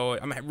 So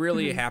I'm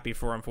really happy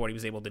for him for what he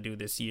was able to do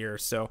this year.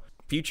 So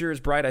future is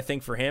bright, I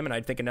think, for him. And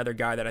I think another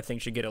guy that I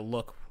think should get a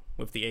look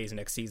with the A's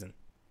next season.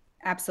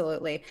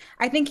 Absolutely.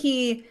 I think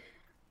I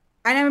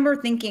remember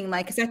thinking,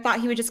 like, because I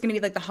thought he was just going to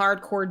be like the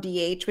hardcore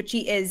DH, which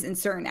he is in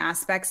certain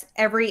aspects.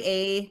 Every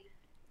A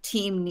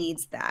team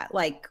needs that.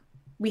 Like,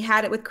 we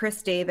had it with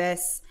Chris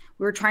Davis.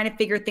 We were trying to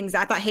figure things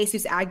out. I thought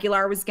Jesus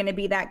Aguilar was going to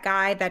be that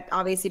guy. That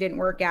obviously didn't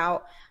work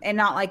out. And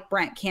not like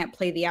Brent can't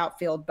play the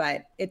outfield,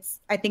 but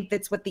I think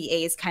that's what the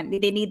A's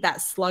they need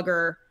that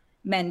slugger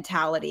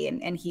mentality,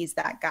 and he's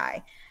that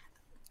guy.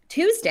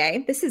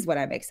 Tuesday, this is what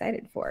I'm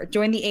excited for.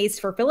 Join the A's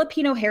for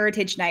Filipino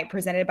Heritage Night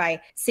presented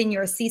by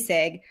Senor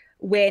Sisig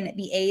when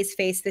the A's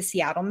face the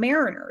Seattle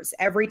Mariners.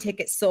 Every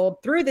ticket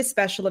sold through this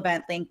special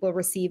event link will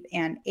receive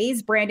an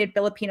A's branded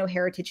Filipino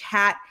Heritage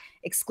hat,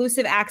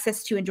 exclusive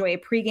access to enjoy a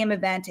pregame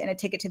event, and a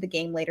ticket to the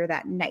game later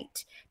that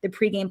night. The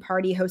pregame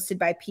party hosted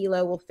by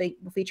Pilo will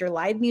feature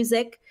live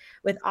music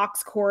with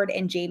Oxcord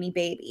and Jamie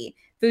Baby,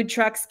 food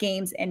trucks,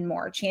 games, and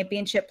more.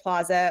 Championship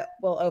Plaza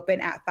will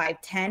open at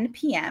 5:10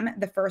 p.m.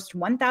 The first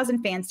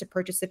 1,000 fans to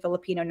purchase a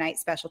Filipino Night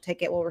special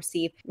ticket will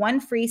receive one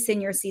free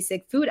Senor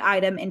Sisig food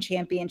item in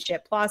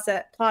Championship Plaza.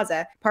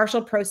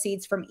 Partial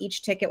proceeds from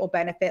each ticket will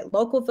benefit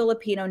local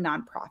Filipino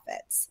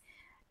nonprofits.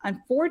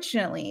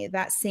 Unfortunately,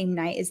 that same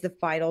night is the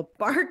final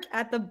Bark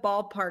at the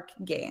Ballpark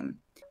game.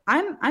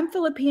 I'm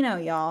Filipino,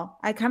 y'all.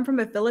 I come from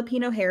a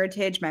Filipino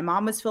heritage. My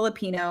mom was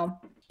Filipino,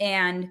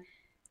 and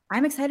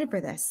I'm excited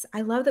for this.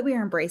 I love that we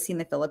are embracing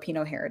the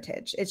Filipino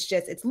heritage. It's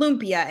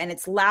lumpia, and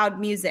it's loud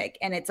music,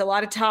 and it's a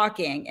lot of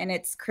talking, and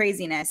it's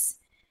craziness.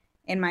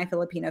 And my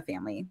Filipino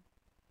family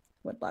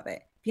would love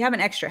it. If you have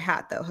an extra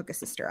hat, though, hook a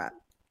sister up.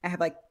 I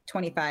have like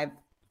 25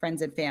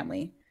 friends and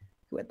family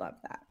who would love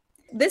that.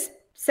 This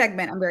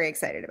segment I'm very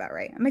excited about,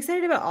 right? I'm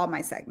excited about all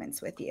my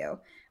segments with you,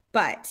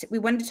 but we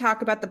wanted to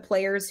talk about the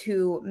players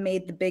who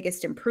made the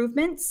biggest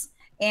improvements.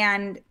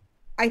 And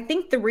I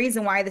think the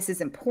reason why this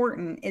is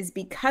important is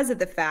because of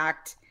the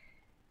fact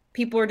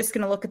people are just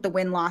going to look at the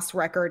win-loss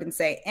record and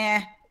say,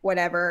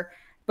 whatever,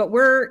 but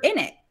we're in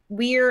it.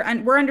 We're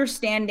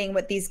understanding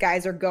what these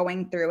guys are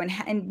going through,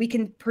 and we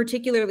can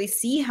particularly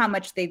see how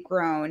much they've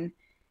grown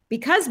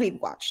because we've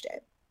watched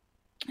it.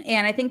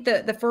 And I think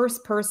the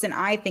first person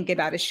I think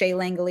about is Shea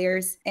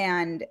Langeliers,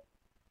 and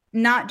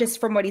not just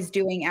from what he's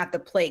doing at the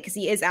plate, because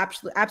he is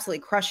absolutely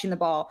crushing the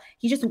ball.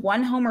 He's just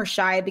one homer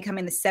shy of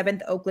becoming the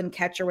 7th Oakland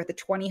catcher with a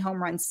 20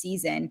 home run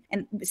season.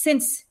 And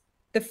since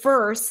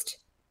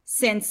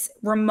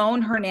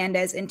Ramon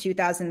Hernandez in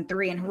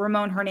 2003, and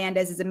Ramon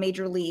Hernandez is a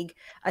major league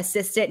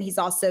assistant. He's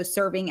also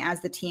serving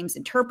as the team's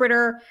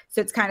interpreter.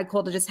 So it's kind of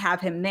cool to just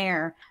have him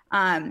there.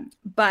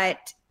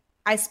 But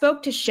I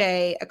spoke to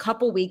Shea a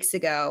couple weeks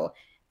ago,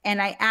 and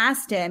I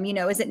asked him,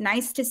 is it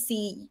nice to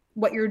see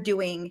what you're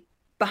doing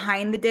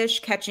behind the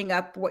dish, catching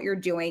up what you're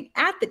doing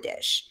at the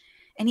dish?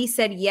 And he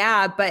said,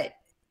 yeah, but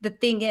the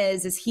thing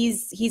is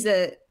he's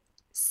a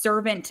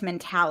servant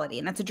mentality.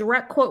 And that's a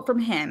direct quote from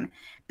him,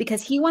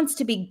 because he wants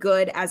to be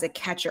good as a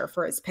catcher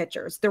for his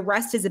pitchers. The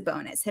rest is a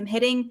bonus. Him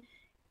hitting,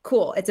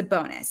 cool, it's a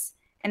bonus.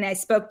 And I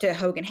spoke to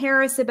Hogan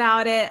Harris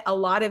about it. A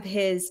lot of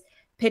his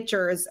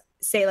pitchers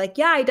say like,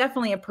 yeah, I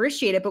definitely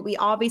appreciate it, but we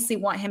obviously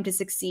want him to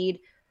succeed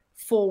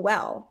full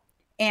well.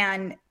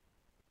 And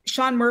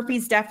Sean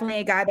Murphy's definitely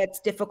a guy that's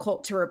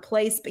difficult to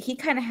replace, but he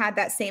kind of had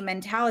that same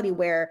mentality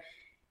where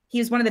he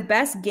was one of the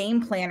best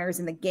game planners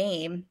in the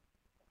game,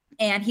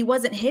 and he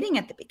wasn't hitting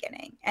at the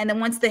beginning. And then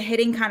once the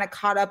hitting kind of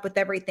caught up with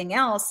everything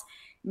else,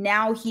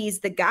 now he's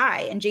the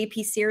guy. And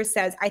JP Sears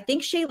says, I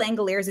think Shea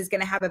Langeliers is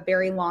going to have a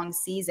very long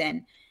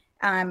season.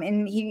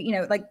 And he,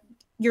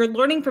 you're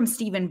learning from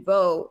Stephen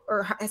Vogt,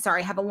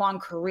 have a long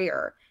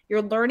career.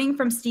 You're learning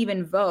from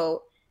Stephen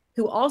Vogt,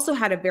 who also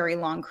had a very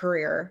long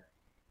career.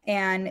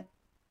 And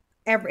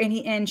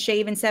Shea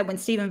even said, when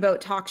Stephen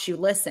Vogt talks, you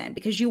listen,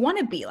 because you want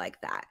to be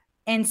like that.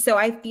 And so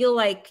I feel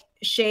like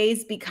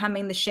Shea's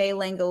becoming the Shea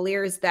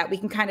Langeliers that we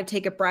can kind of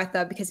take a breath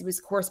of, because he was,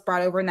 of course,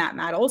 brought over in that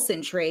Matt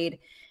Olson trade.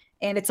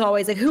 And it's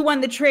always like, who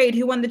won the trade?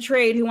 Who won the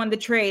trade? Who won the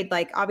trade?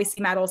 Like,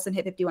 obviously, Matt Olson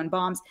hit 51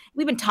 bombs.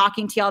 We've been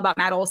talking to y'all about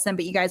Matt Olson,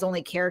 but you guys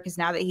only care because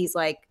now that he's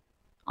like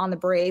on the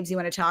Braves. You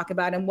want to talk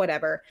about him,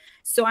 whatever.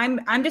 So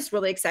I'm just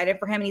really excited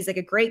for him. And he's like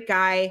a great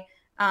guy.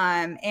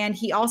 And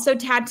he also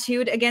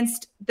tattooed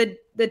against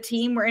the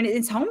team we're in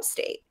his home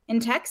state in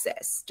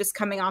Texas, just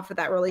coming off of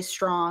that really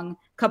strong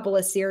couple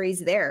of series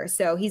there.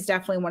 So he's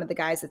definitely one of the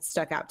guys that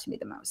stuck out to me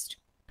the most.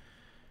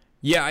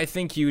 Yeah, I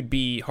think you'd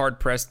be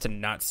hard-pressed to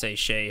not say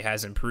Shea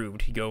has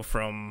improved. He go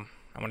from,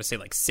 I want to say,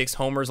 like 6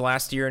 homers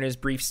last year in his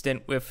brief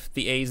stint with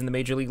the A's in the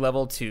major league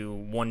level to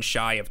one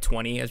shy of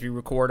 20 as we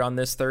record on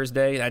this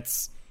Thursday.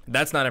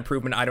 That's not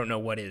improvement. I don't know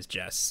what is,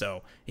 Jess.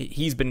 So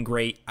he's been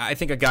great. I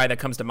think a guy that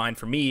comes to mind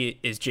for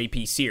me is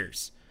J.P.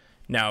 Sears.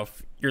 Now,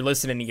 if you're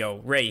listening and you go,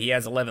 Ray, he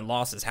has 11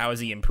 losses. How has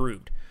he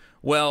improved?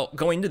 Well,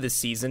 going into this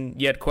season,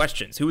 you had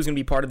questions. Who was going to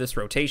be part of this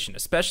rotation?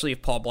 Especially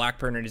if Paul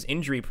Blackburn and his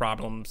injury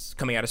problems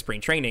coming out of spring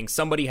training,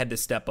 somebody had to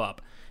step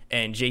up.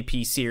 And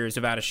J.P. Sears,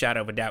 without a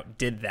shadow of a doubt,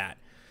 did that.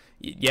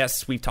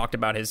 Yes, we've talked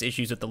about his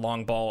issues with the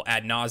long ball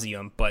ad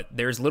nauseum, but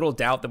there's little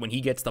doubt that when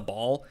he gets the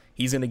ball,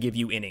 he's going to give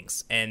you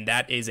innings. And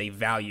that is a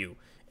value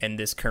in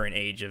this current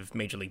age of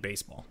Major League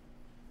Baseball.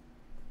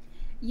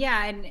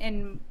 Yeah,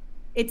 and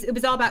it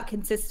was all about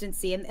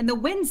consistency. And the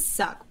wins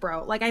suck,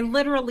 bro. Like, I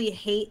literally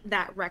hate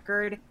that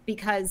record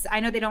because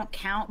I know they don't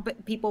count,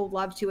 but people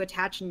love to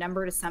attach a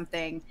number to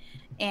something.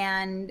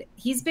 And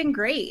he's been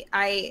great.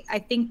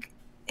 I think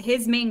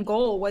his main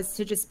goal was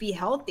to just be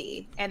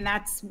healthy. And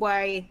that's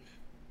why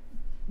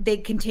they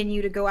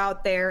continue to go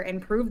out there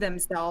and prove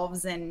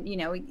themselves. And, you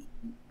know, of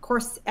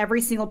course,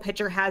 every single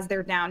pitcher has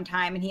their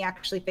downtime, and he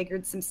actually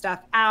figured some stuff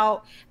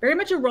out. Very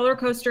much a roller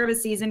coaster of a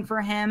season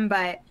for him,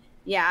 but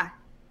yeah,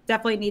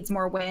 definitely needs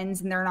more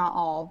wins, and they're not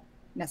all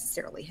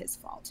necessarily his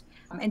fault.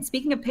 And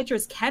speaking of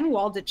pitchers, Ken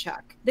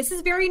Waldichuk, this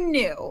is very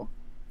new.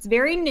 It's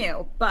very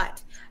new,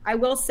 but I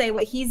will say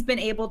what he's been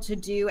able to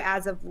do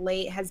as of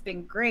late has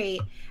been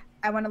great.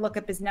 I want to look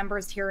up his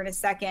numbers here in a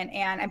second,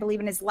 and I believe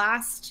in his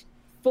last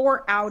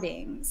 4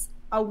 outings,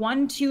 a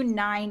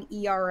 1.29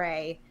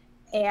 ERA.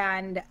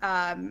 And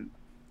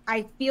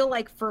I feel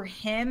like for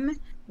him,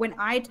 when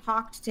I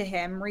talked to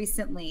him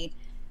recently,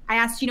 I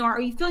asked,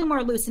 are you feeling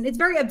more loose? And it's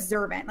very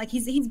observant. Like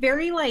he's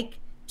very like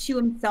to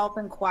himself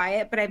and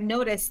quiet, but I've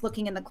noticed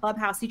looking in the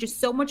clubhouse, he's just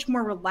so much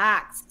more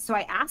relaxed. So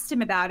I asked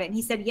him about it, and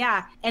he said,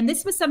 yeah. And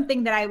this was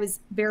something that I was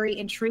very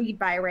intrigued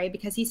by, Ray,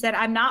 because he said,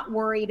 I'm not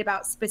worried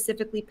about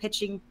specifically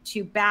pitching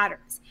to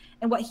batters.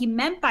 And what he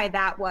meant by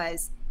that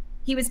was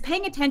he was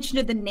paying attention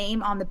to the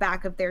name on the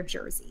back of their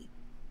jersey.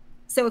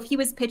 So if he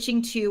was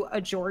pitching to a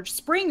George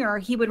Springer,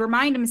 he would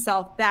remind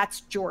himself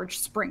that's George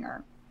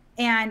Springer.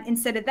 And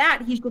instead of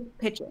that, he's just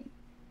pitching,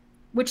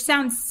 which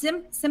sounds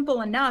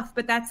simple enough,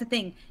 but that's the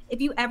thing. If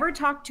you ever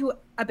talk to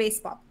a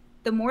baseball,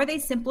 the more they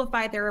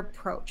simplify their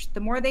approach, the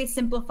more they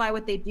simplify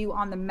what they do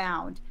on the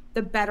mound,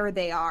 the better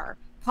they are.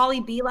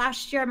 Paulie B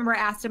last year, I remember I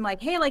asked him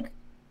like, hey, like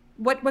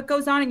what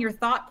goes on in your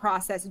thought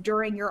process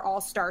during your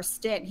all-star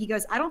stint? He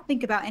goes, I don't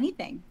think about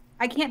anything.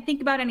 I can't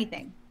think about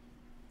anything.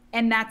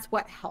 And that's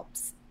what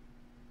helps.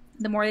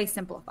 The more they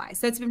simplify.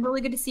 So it's been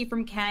really good to see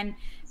from Ken,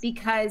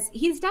 because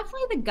he's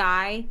definitely the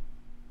guy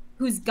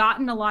who's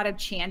gotten a lot of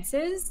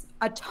chances,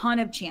 a ton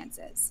of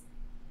chances.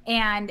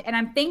 And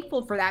I'm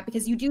thankful for that,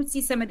 because you do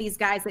see some of these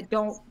guys that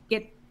don't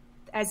get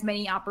as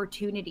many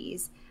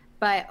opportunities.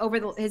 But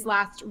over his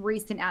last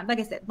recent, like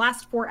I said,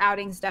 last 4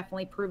 outings,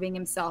 definitely proving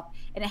himself.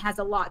 And it has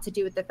a lot to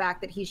do with the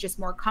fact that he's just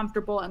more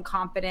comfortable and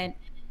confident.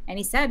 And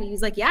he said,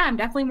 he's like, yeah, I'm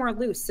definitely more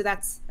loose. So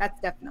that's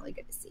definitely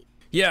good to see.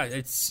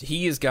 Yeah,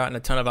 he has gotten a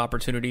ton of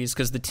opportunities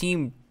because the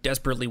team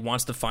desperately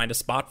wants to find a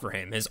spot for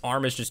him. His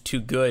arm is just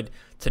too good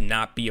to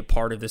not be a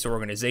part of this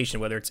organization,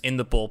 whether it's in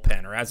the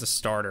bullpen or as a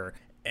starter.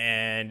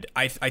 And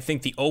I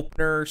think the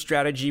opener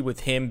strategy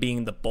with him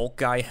being the bulk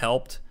guy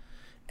helped.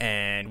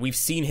 And we've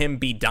seen him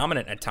be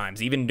dominant at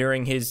times. Even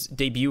during his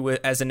debut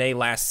as an A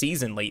last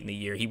season late in the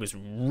year, he was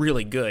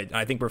really good. And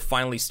I think we're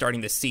finally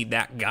starting to see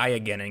that guy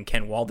again in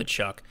Ken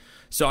Waldichuk.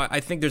 So I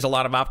think there's a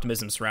lot of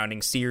optimism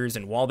surrounding Sears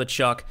and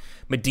Waldichuk.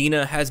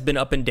 Medina has been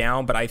up and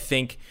down, but I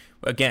think,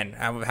 again,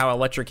 how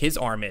electric his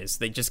arm is.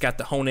 They just got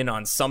to hone in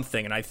on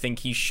something, and I think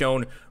he's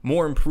shown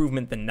more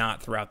improvement than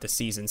not throughout the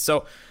season.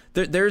 So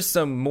there's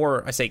some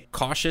more, I say,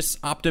 cautious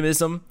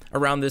optimism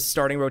around this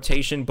starting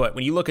rotation, but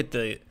when you look at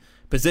the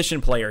position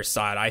player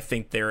side, I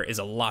think there is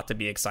a lot to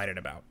be excited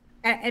about.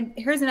 And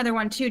here's another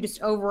one, too,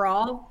 just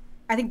overall.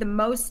 I think the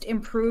most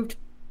improved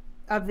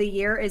of the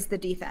year is the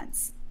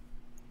defense.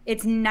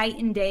 It's night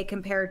and day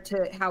compared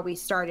to how we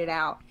started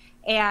out.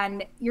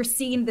 And you're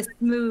seeing the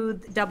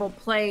smooth double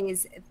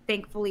plays,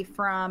 thankfully,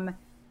 from,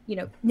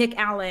 Nick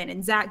Allen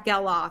and Zach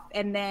Geloff.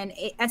 And then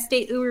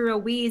Este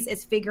Ruiz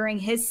is figuring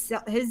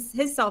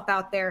himself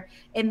out there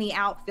in the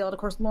outfield. Of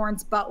course,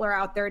 Lawrence Butler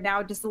out there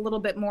now, just a little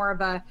bit more of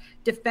a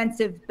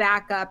defensive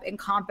backup and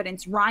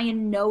confidence.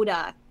 Ryan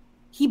Noda,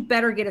 he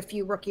better get a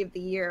few Rookie of the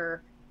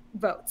Year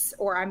votes,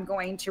 or I'm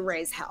going to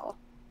raise hell.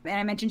 And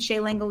I mentioned Shea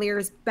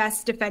Langelier's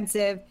best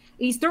defensive.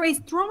 He's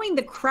throwing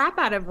the crap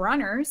out of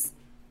runners,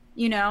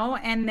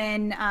 and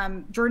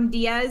then Jordan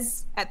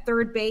Diaz at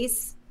third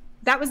base.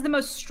 that was the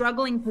most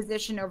struggling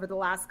position over the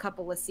last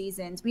couple of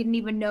seasons. We didn't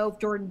even know if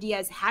Jordan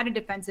Diaz had a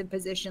defensive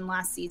position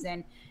last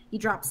season. He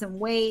dropped some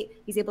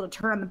weight. He's able to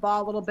turn on the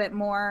ball a little bit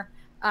more.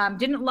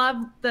 Didn't love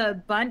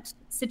the bunt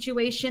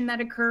situation that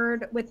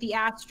occurred with the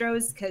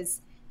Astros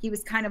because he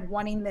was kind of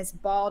wanting this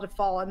ball to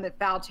fall in the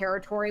foul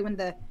territory when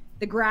the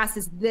grass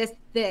is this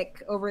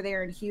thick over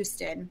there in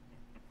Houston.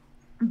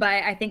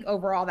 But I think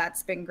overall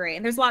that's been great.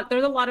 And there's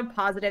a lot of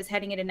positives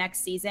heading into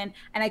next season.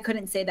 And I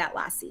couldn't say that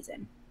last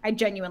season. I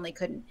genuinely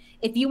couldn't.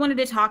 If you wanted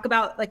to talk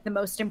about like the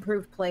most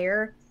improved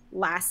player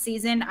last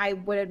season, I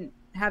wouldn't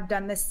have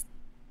done this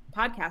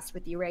podcast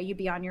with you, Ray. You'd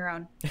be on your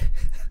own.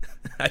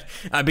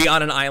 I'd be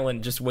on an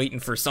island just waiting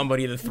for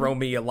somebody to throw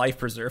me a life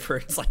preserver.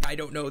 It's like, I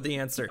don't know the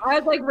answer. I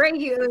was like,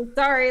 Ray,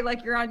 sorry,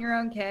 like you're on your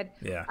own, kid.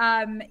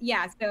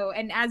 Yeah. So,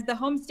 and as the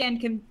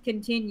homestand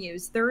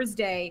continues,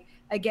 Thursday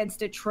against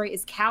Detroit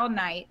is Cal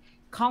night.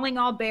 Calling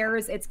all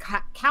Bears, it's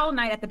Cal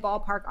night at the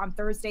ballpark on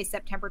Thursday,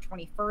 September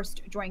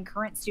 21st. Join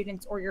current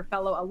students or your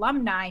fellow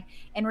alumni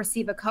and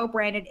receive a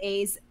co-branded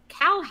A's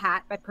Cal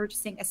hat by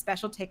purchasing a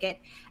special ticket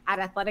at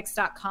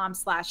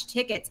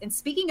athletics.com/tickets. And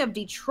speaking of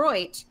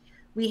Detroit,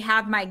 we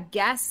have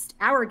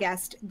our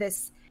guest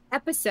this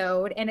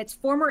episode, and it's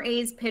former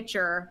A's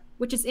pitcher,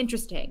 which is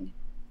interesting.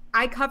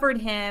 I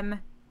covered him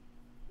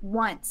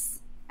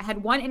once. I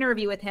had one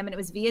interview with him, and it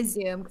was via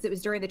Zoom because it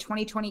was during the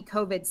 2020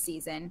 COVID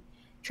season.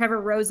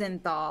 Trevor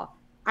Rosenthal.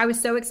 I was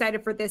so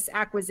excited for this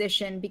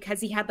acquisition because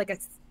he had like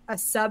a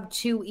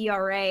sub-2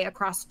 ERA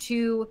across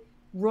two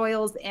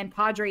Royals and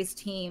Padres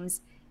teams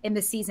in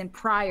the season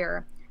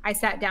prior. I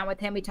sat down with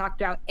him. We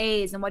talked about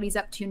A's and what he's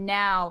up to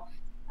now.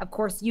 Of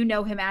course, you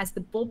know him as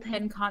the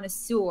bullpen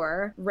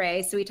connoisseur,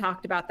 Ray. So we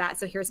talked about that.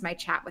 So here's my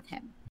chat with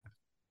him.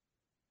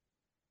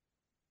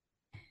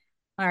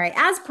 All right.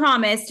 As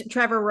promised,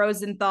 Trevor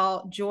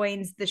Rosenthal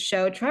joins the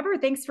show. Trevor,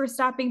 thanks for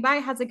stopping by.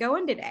 How's it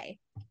going today?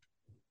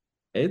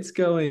 It's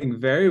going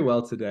very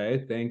well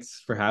today.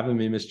 Thanks for having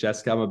me, Miss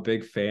Jessica. I'm a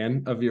big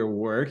fan of your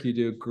work. You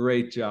do a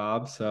great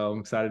job, so I'm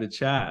excited to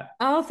chat.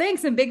 Oh,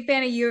 thanks. I'm a big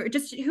fan of you,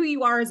 just who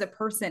you are as a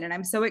person, and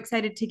I'm so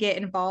excited to get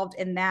involved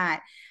in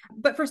that.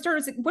 But for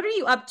starters, what are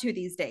you up to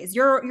these days?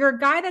 You're a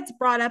guy that's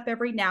brought up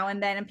every now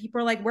and then, and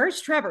people are like,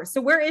 "Where's Trevor?" So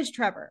where is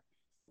Trevor?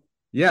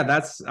 Yeah,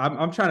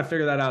 I'm trying to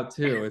figure that out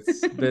too.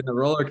 It's been a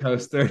roller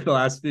coaster the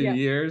last few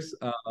years.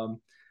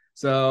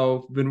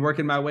 So been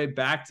working my way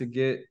back to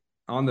get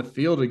on the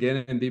field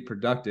again and be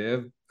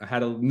productive. I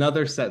had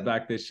another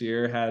setback this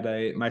year,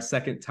 had my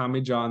second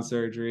Tommy John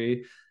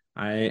surgery.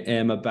 I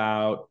am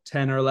about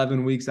 10 or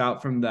 11 weeks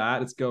out from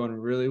that. It's going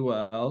really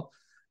well.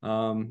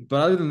 But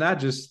other than that,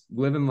 just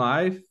living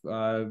life,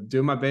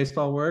 doing my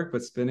baseball work,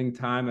 but spending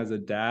time as a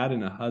dad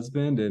and a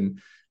husband and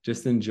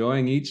just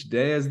enjoying each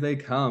day as they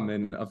come.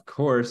 And of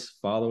course,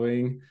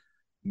 following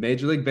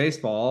Major League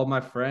Baseball, all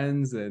my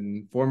friends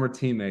and former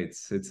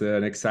teammates. It's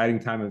an exciting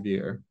time of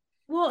year.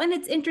 Well, and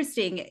it's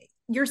interesting.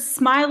 You're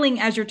smiling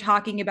as you're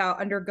talking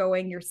about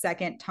undergoing your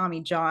second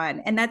Tommy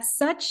John. And that's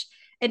such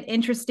an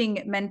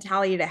interesting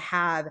mentality to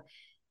have.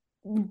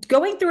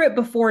 Going through it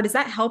before, does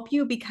that help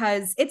you?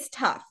 Because it's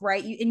tough,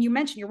 right? And you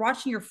mentioned you're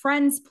watching your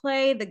friends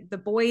play, the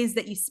boys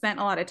that you spent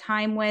a lot of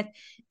time with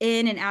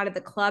in and out of the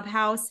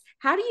clubhouse.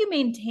 How do you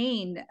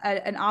maintain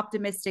an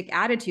optimistic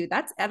attitude?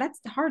 That's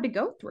hard to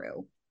go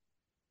through.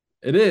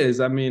 It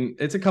is. I mean,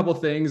 it's a couple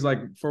things. Like,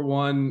 for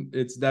one,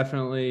 it's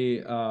definitely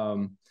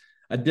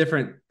a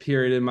different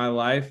period in my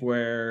life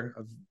where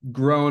I've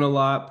grown a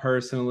lot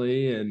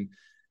personally and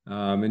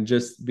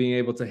just being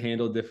able to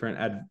handle different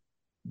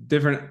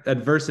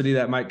adversity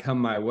that might come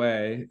my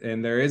way.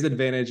 And there is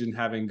advantage in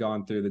having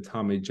gone through the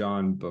Tommy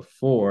John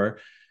before,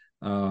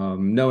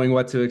 knowing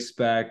what to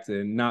expect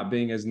and not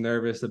being as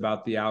nervous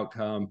about the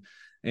outcome.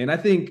 And I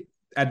think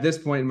at this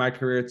point in my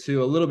career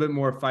too, a little bit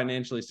more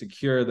financially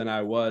secure than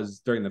I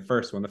was during the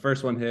first one. The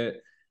first one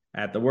hit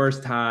at the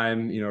worst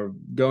time,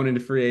 going into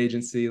free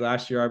agency,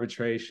 last year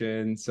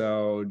arbitration.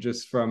 So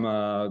just from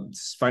a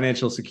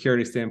financial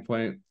security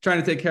standpoint, trying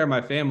to take care of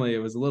my family, it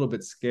was a little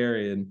bit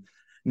scary. And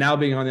now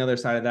being on the other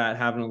side of that,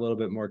 having a little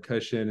bit more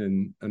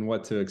cushion and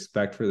what to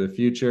expect for the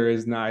future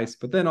is nice.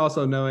 But then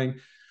also knowing,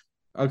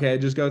 okay,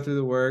 just go through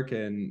the work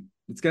and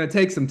it's going to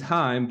take some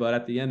time, but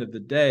at the end of the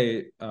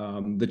day,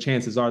 the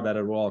chances are that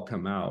it will all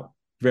come out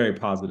very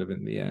positive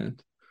in the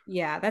end.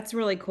 Yeah, that's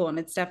really cool. And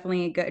it's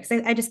definitely good.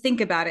 Cause I just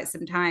think about it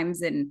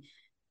sometimes. And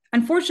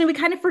unfortunately, we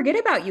kind of forget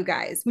about you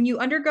guys. When you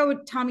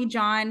undergo Tommy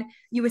John,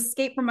 you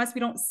escape from us.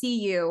 We don't see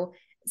you.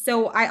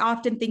 So I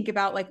often think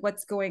about like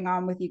what's going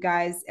on with you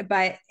guys,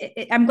 but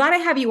I'm glad I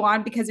have you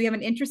on because we have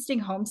an interesting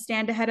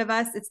homestand ahead of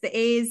us. It's the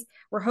A's.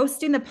 We're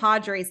hosting the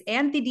Padres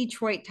and the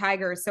Detroit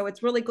Tigers. So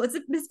it's really cool.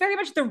 It's very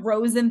much the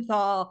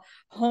Rosenthal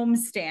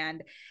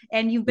homestand.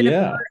 And you've been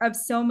a part of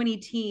so many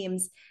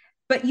teams.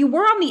 But you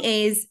were on the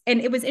A's, and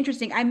it was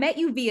interesting. I met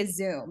you via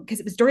Zoom because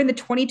it was during the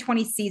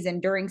 2020 season,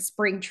 during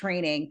spring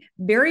training.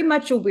 Very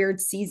much a weird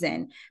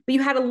season, but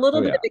you had a little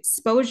bit of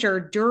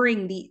exposure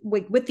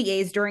with the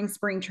A's during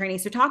spring training.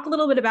 So talk a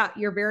little bit about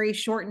your very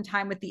shortened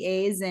time with the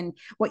A's and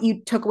what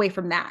you took away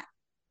from that.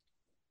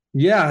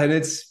 Yeah, and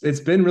it's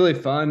been really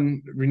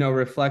fun,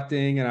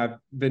 reflecting, and I've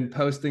been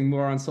posting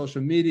more on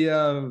social media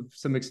of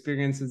some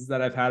experiences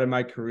that I've had in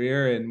my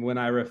career. And when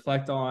I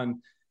reflect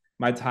on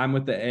my time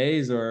with the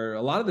A's, or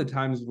a lot of the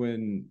times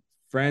when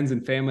friends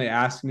and family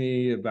ask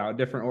me about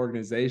different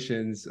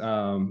organizations,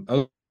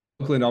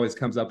 Oakland always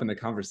comes up in the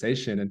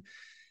conversation.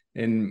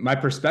 And my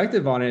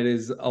perspective on it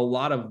is a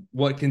lot of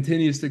what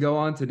continues to go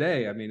on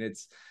today. I mean,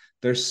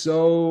 there's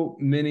so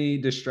many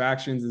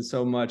distractions and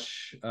so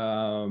much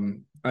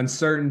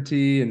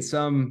uncertainty and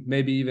some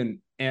maybe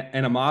even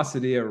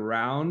animosity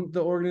around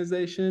the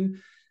organization.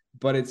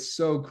 But it's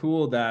so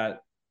cool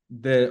that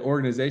the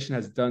organization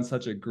has done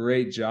such a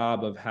great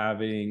job of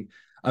having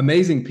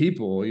amazing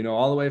people,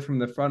 all the way from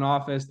the front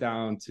office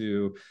down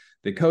to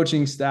the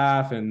coaching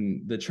staff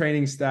and the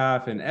training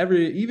staff and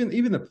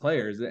even the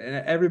players and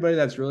everybody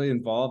that's really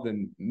involved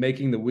in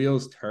making the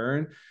wheels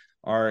turn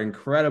are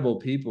incredible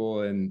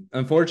people. And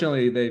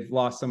unfortunately, they've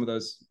lost some of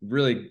those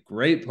really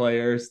great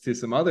players to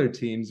some other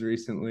teams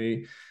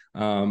recently.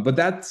 But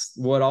that's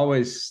what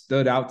always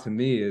stood out to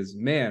me is,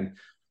 man,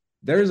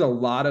 there's a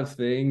lot of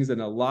things and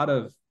a lot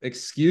of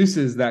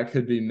excuses that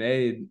could be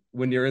made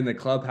when you're in the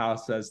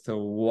clubhouse as to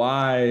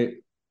why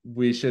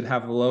we should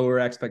have lower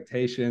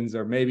expectations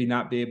or maybe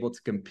not be able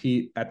to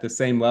compete at the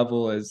same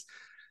level as,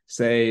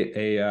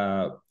 say,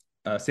 a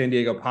San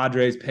Diego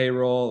Padres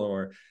payroll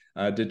or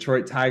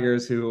Detroit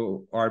Tigers,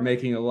 who are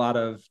making a lot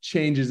of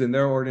changes in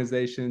their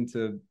organization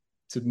to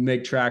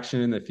make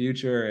traction in the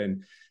future.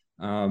 And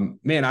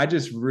man, it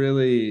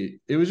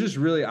was just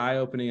really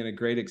eye-opening and a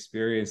great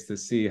experience to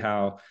see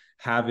how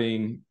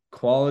having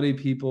quality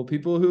people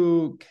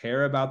who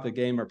care about the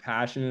game, are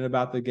passionate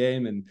about the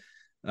game,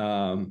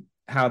 and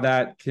how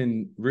that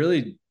can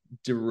really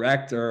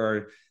direct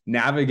or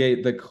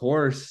navigate the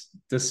course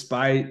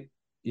despite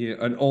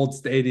an old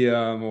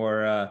stadium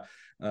or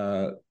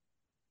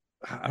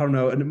I don't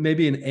know,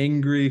 maybe an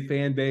angry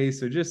fan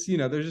base, or just,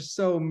 there's just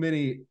so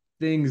many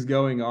things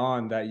going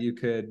on that you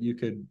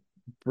could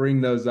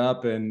bring those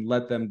up and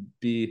let them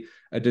be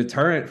a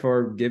deterrent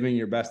for giving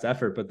your best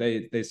effort, but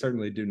they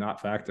certainly do not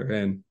factor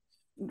in.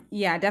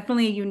 Yeah,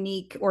 definitely a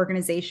unique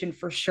organization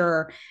for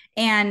sure.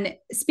 And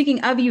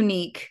speaking of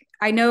unique,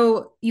 I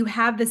know you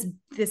have this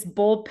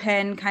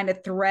bullpen kind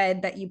of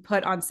thread that you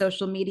put on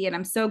social media, and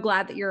I'm so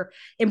glad that you're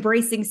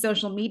embracing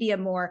social media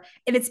more.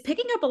 And it's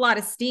picking up a lot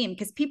of steam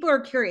because people are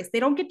curious. They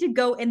don't get to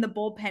go in the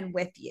bullpen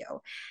with you,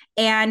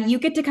 and you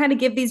get to kind of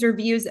give these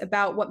reviews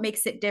about what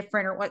makes it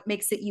different or what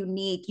makes it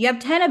unique. You have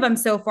 10 of them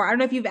so far. I don't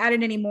know if you've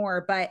added any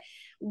more, but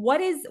why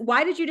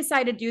did you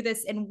decide to do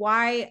this, and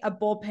why a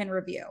bullpen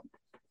review?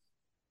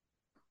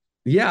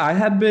 Yeah, I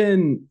have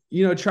been,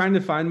 trying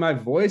to find my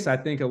voice, I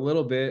think, a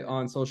little bit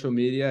on social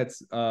media.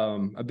 It's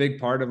a big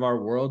part of our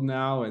world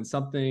now, and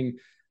something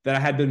that I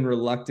had been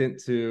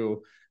reluctant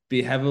to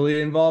be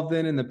heavily involved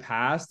in the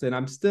past. And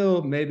I'm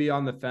still maybe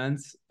on the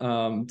fence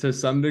to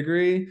some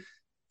degree.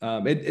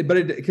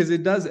 Because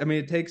it does, I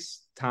mean, it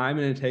takes time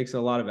and it takes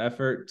a lot of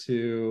effort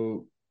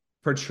to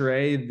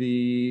portray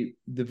the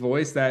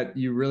voice that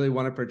you really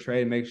want to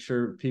portray and make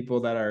sure people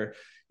that are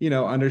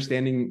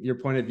understanding your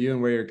point of view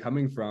and where you're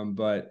coming from.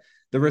 But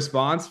the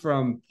response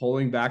from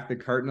pulling back the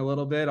curtain a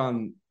little bit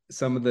on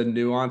some of the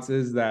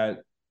nuances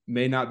that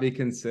may not be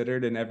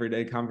considered in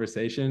everyday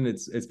conversation,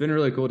 it's been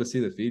really cool to see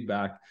the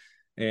feedback.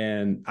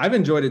 And I've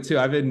enjoyed it too.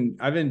 I've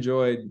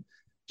enjoyed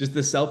just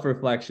the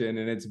self-reflection,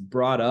 and it's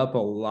brought up a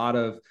lot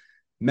of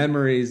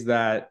memories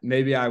that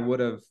maybe I would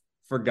have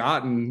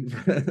forgotten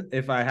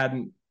if I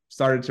hadn't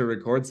started to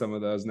record some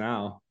of those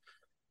now.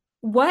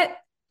 What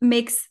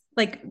makes,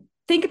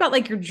 think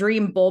about your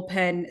dream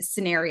bullpen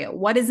scenario.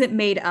 What is it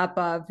made up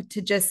of,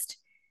 to just,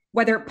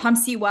 whether it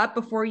pumps you up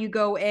before you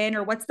go in,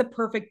 or what's the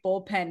perfect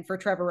bullpen for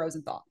Trevor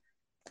Rosenthal?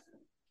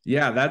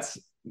 Yeah,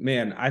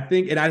 I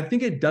think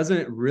it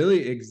doesn't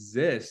really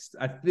exist.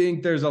 I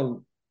think as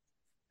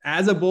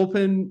a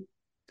bullpen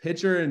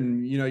pitcher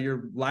and,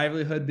 your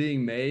livelihood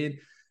being made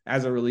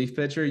as a relief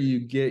pitcher,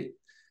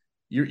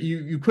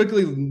 you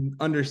quickly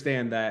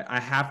understand that I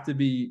have to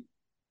be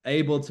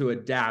able to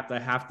adapt. I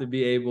have to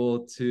be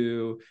able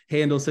to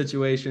handle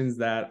situations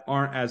that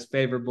aren't as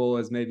favorable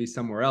as maybe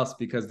somewhere else,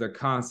 because they're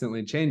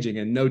constantly changing,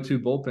 and no two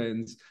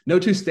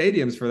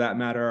stadiums for that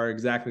matter are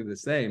exactly the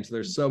same. So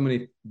there's so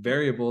many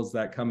variables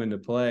that come into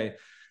play.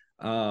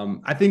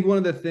 I think one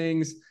of the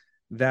things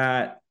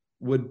that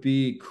would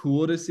be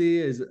cool to see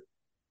is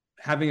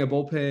having a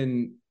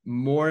bullpen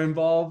more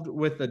involved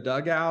with the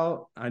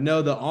dugout. I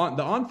know the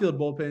on-field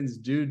bullpens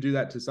do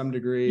that to some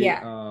degree.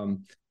 Yeah.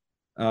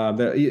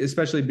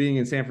 Especially being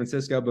in San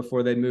Francisco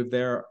before they moved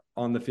there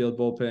on the field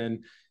bullpen,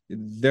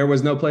 there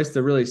was no place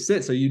to really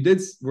sit. So you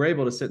were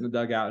able to sit in the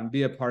dugout and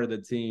be a part of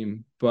the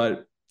team.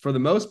 But for the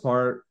most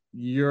part,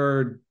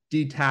 you're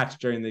detached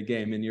during the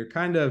game, and you're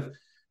kind of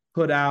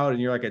put out, and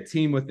you're like a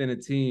team within a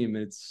team.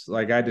 It's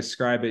like I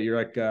describe it, you're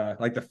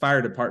like the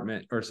fire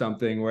department or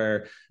something,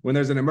 where when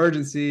there's an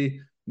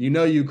emergency,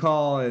 you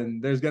call,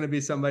 and there's going to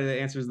be somebody that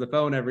answers the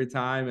phone every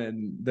time,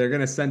 and they're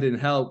going to send in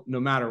help no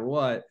matter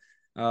what.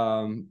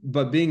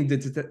 But being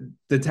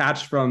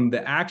detached from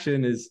the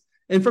action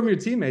and from your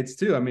teammates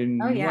too. I mean,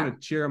 you want to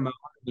cheer them on,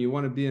 you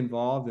want to be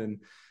involved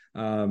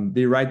and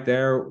be right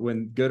there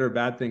when good or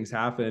bad things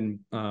happen.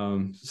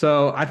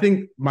 So I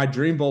think my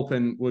dream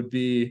bullpen would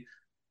be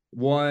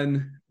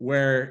one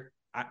where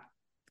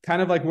kind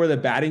of like where the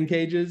batting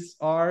cages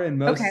are in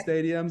most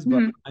stadiums,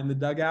 but in the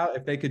dugout,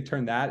 if they could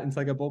turn that into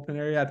like a bullpen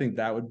area, I think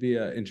that would be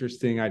an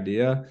interesting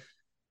idea.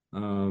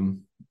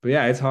 But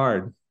yeah, it's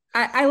hard.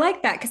 I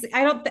like that because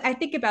I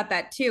think about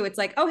that too. It's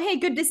like, oh, hey,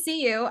 good to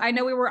see you. I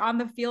know we were on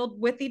the field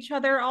with each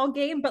other all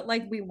game, but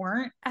like we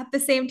weren't at the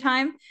same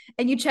time.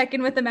 And you check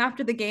in with them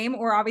after the game,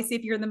 or obviously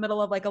if you're in the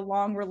middle of like a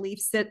long relief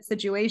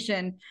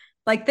situation,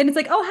 like then it's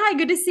like, oh, hi,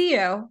 good to see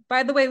you.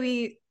 By the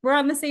way, we're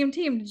on the same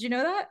team. Did you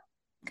know that?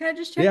 Kind of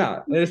just check.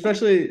 Yeah, and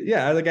especially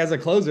like as a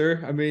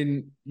closer, I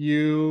mean,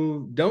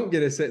 you don't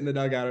get to sit in the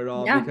dugout at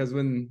all because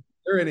when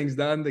your inning's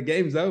done, the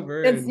game's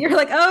over. You're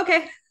like, oh,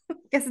 okay.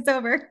 Guess it's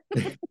over.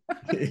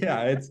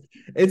 Yeah,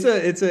 it's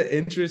an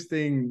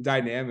interesting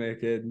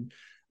dynamic, and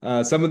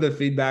some of the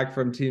feedback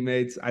from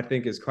teammates I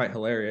think is quite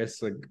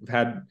hilarious. Like I've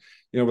had,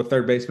 with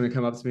third baseman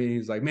come up to me,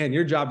 he's like, "Man,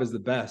 your job is the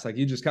best. Like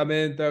you just come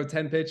in, throw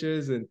 10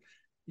 pitches, and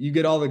you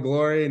get all the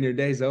glory, and your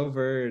day's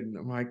over." And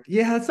I'm like,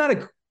 "Yeah, that's not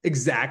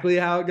exactly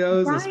how it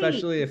goes,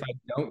 especially if I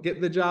don't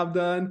get the job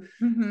done."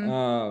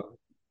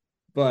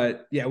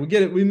 But yeah,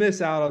 we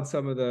miss out on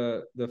some of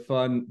the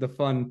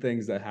fun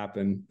things that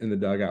happen in the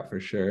dugout for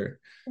sure.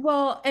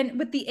 Well, and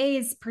with the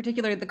A's,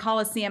 particularly the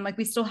Coliseum, like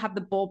we still have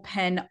the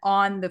bullpen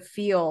on the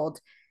field.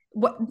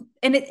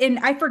 And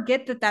I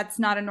forget that that's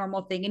not a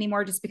normal thing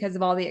anymore just because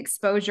of all the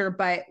exposure.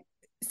 But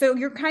so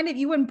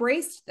you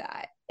embraced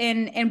that.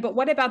 But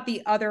what about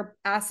the other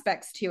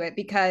aspects to it?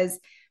 Because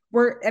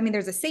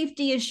there's a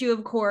safety issue,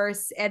 of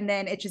course, and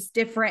then it's just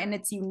different and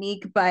it's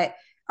unique, but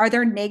are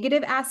there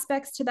negative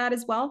aspects to that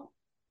as well?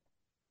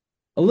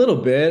 A little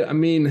bit. I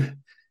mean,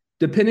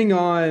 depending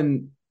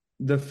on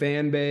the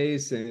fan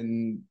base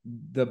and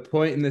the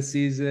point in the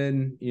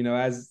season,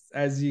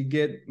 as you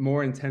get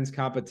more intense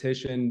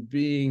competition,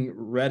 being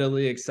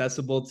readily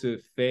accessible to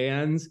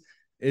fans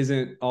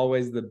isn't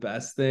always the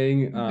best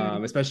thing,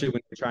 especially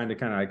when you're trying to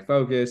kind of like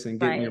focus and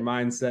get in your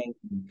mindset.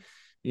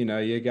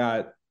 You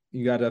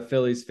got a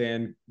Phillies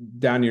fan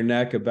down your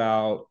neck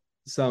about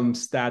some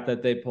stat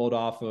that they pulled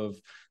off of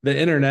the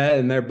internet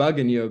and they're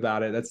bugging you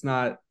about it. It's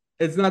not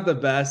the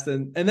best.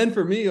 And then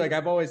for me, like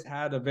I've always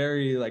had a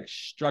very like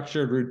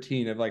structured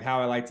routine of like how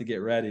I like to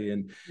get ready.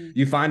 And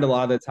you find a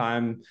lot of the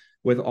time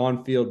with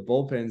on-field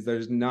bullpens,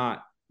 there's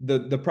not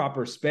the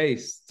proper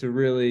space to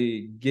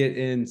really get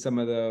in some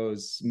of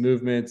those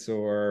movements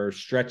or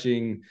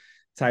stretching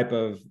type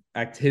of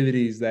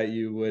activities that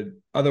you would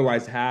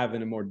otherwise have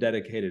in a more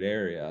dedicated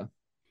area.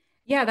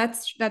 Yeah,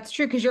 that's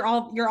true. Cause you're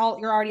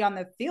already on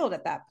the field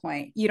at that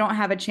point. You don't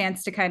have a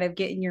chance to kind of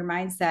get in your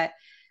mindset.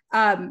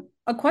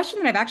 A question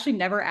that I've actually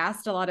never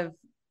asked a lot of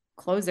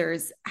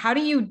closers: how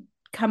do you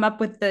come up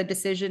with the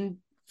decision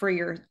for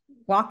your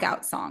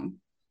walkout song?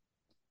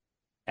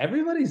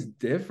 Everybody's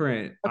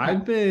different.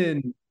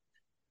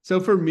 So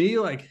for me,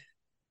 like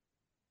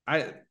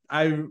I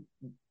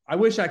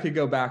wish I could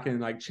go back and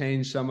like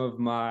change some of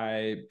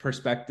my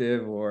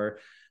perspective or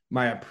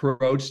my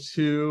approach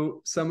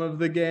to some of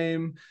the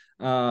game.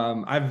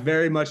 I've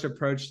very much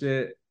approached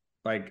it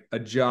like a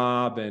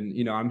job,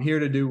 and I'm here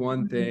to do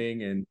one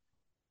thing, and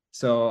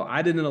so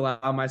I didn't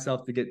allow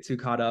myself to get too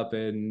caught up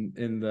in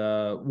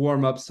the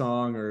warm-up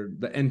song or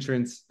the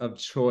entrance of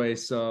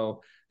choice.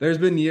 So there's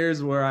been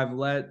years where I've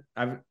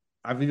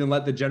even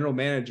let the general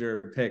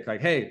manager pick,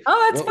 like, hey,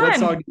 what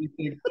song do you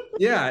think?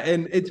 Yeah,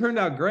 and it turned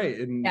out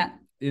great. And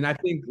I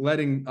think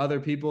letting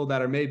other people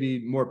that are maybe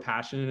more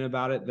passionate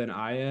about it than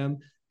I am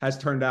has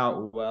turned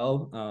out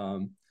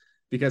well,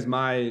 because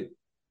my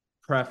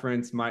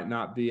preference might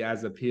not be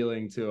as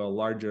appealing to a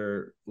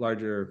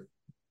larger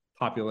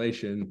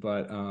population.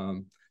 But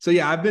so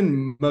yeah, I've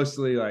been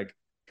mostly like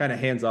kind of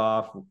hands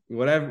off.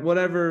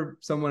 Whatever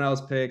someone else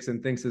picks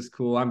and thinks is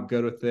cool, I'm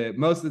good with it.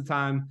 Most of the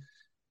time,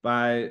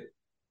 by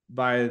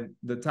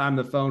the time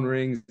the phone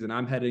rings and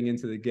I'm heading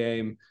into the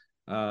game,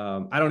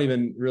 I don't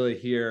even really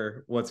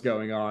hear what's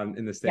going on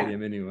in the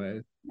stadium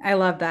anyway. I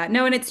love that.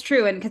 No, and it's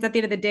true. And because at the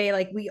end of the day,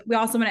 like we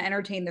also want to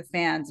entertain the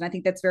fans. And I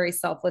think that's very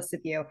selfless of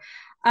you.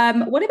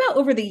 What about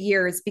over the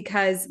years?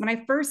 Because when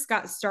I first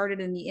got started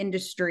in the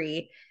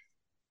industry,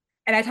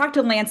 and I talked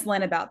to Lance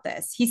Lynn about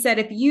this, he said,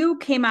 if you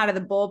came out of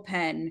the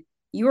bullpen,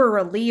 you were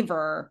a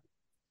reliever,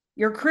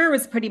 your career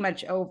was pretty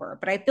much over.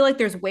 But I feel like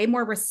there's way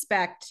more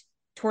respect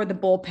toward the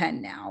bullpen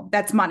now.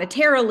 That's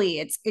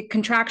monetarily, it's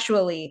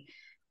contractually.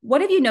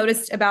 What have you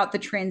noticed about the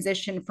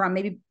transition from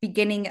maybe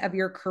beginning of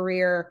your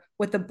career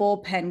with the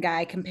bullpen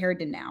guy compared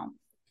to now?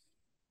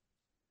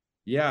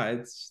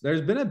 Yeah,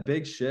 there's been a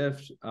big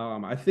shift.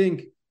 I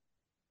think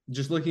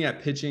just looking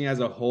at pitching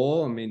as a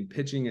whole, I mean,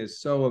 pitching is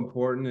so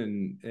important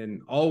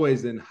and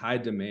always in high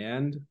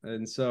demand.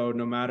 And so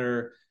no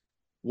matter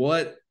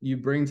what you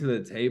bring to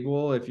the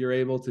table, if you're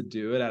able to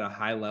do it at a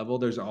high level,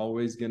 there's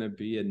always going to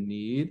be a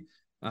need.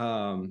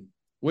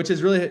 which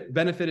has really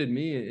benefited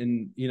me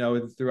in,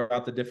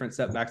 throughout the different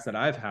setbacks that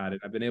I've had.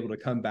 And I've been able to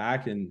come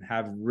back and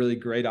have really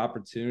great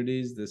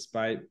opportunities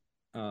despite,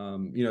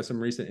 some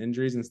recent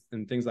injuries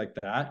and things like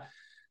that.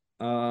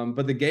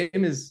 But the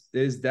game is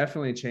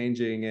definitely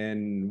changing.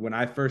 And when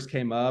I first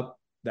came up,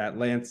 that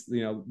Lance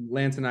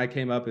and I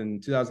came up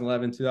in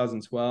 2011,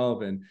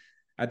 2012. And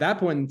at that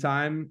point in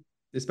time,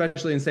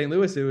 especially in St.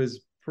 Louis, it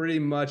was pretty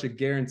much a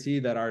guarantee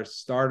that our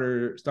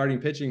starting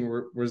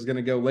pitching was going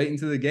to go late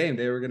into the game.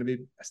 They were going to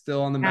be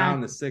still on the mound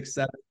in the 6th,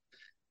 7th,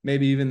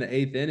 maybe even the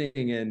 8th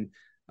inning. And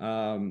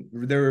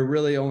there were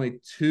really only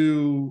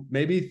 2,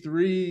 maybe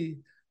 3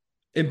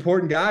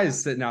 important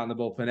guys sitting out in the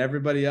bullpen.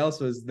 Everybody else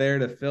was there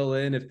to fill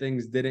in if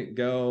things didn't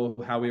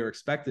go how we were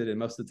expected. And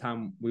most of the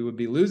time we would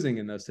be losing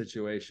in those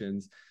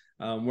situations.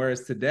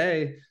 Whereas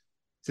today,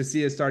 to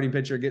see a starting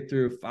pitcher get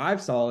through 5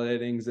 solid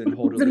innings and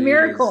hold it's a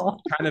miracle.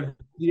 Kind of,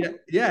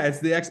 it's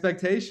the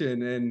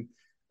expectation.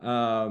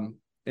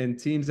 And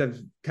teams have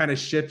kind of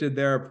shifted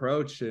their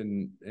approach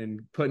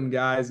and putting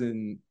guys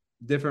in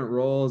different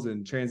roles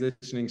and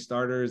transitioning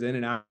starters in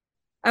and out.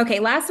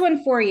 Okay, last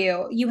one for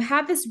you. You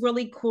have this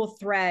really cool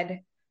thread.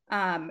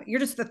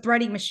 You're just the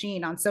threading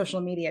machine on social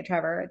media,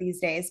 Trevor, these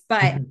days.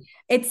 But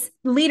it's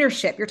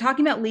leadership. You're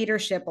talking about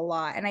leadership a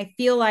lot. And I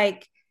feel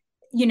like,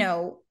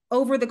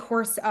 over the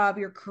course of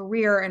your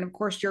career, and of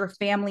course you're a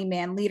family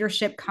man,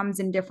 leadership comes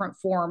in different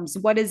forms.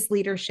 What does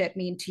leadership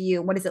mean to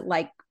you? What is it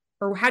like,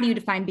 or how do you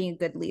define being a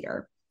good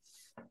leader?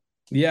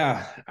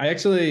 Yeah, I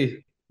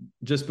actually,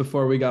 just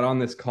before we got on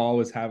this call,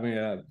 was having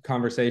a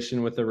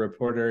conversation with a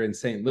reporter in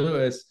St.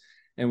 Louis,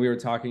 and we were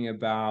talking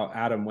about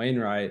Adam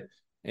Wainwright.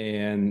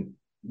 And,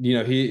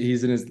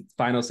 he's in his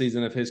final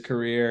season of his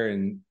career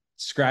and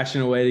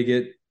scratching away to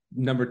get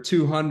number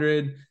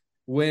 200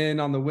 win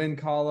on the win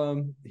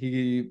column.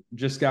 He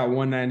just got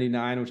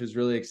 199, which is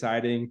really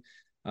exciting.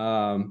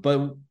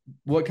 But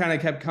what kind of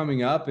kept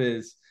coming up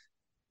is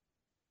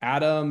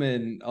Adam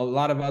and a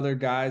lot of other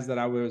guys that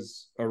I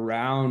was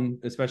around,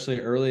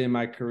 especially early in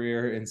my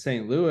career in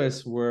St.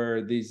 Louis,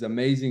 were these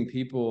amazing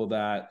people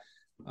that,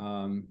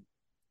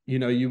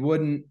 you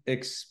wouldn't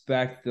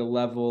expect the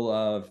level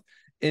of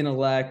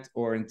intellect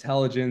or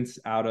intelligence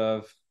out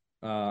of.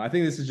 I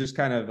think this is just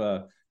kind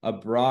of a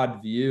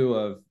broad view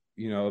of,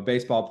 a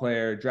baseball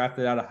player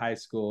drafted out of high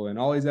school and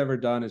all he's ever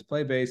done is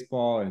play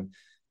baseball.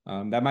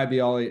 And that might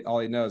be all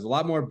he knows. A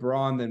lot more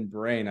brawn than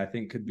brain, I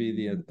think, could be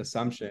the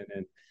assumption.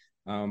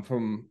 And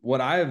from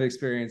what I have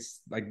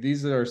experienced, like,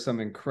 these are some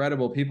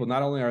incredible people.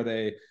 Not only are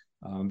they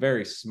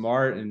very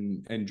smart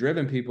and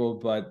driven people,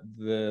 but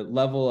the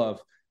level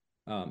of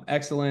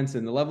excellence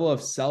and the level of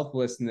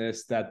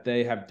selflessness that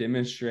they have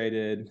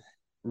demonstrated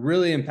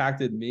really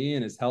impacted me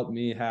and has helped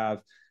me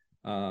have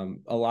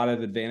a lot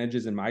of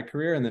advantages in my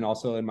career and then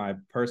also in my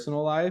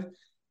personal life.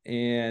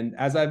 And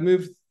as I've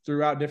moved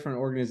throughout different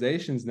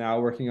organizations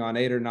now, working on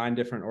 8 or 9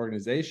 different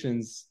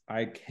organizations,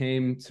 I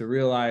came to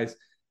realize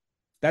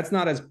that's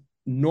not as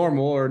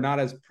normal or not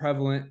as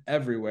prevalent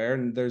everywhere.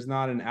 And there's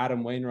not an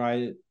Adam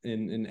Wainwright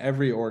in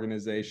every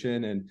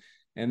organization.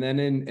 And then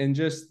in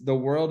just the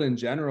world in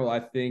general, I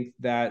think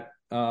that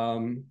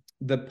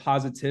the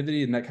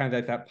positivity and that kind of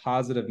like that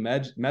positive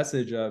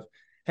message of,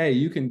 hey,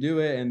 you can do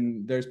it,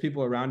 and there's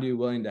people around you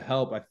willing to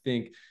help, I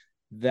think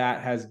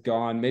that has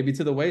gone maybe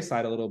to the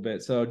wayside a little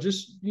bit. So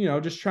just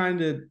trying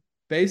to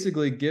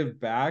basically give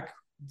back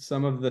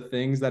some of the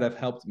things that have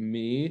helped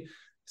me,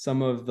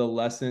 some of the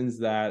lessons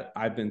that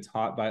I've been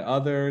taught by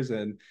others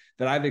and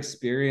that I've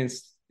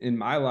experienced in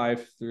my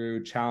life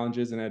through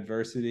challenges and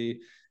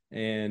adversity,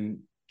 and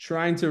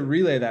trying to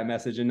relay that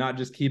message and not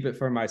just keep it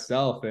for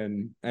myself.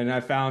 And I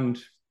found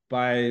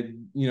by,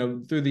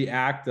 through the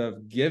act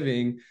of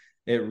giving,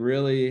 it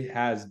really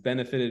has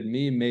benefited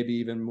me maybe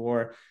even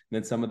more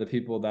than some of the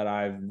people that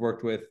I've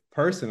worked with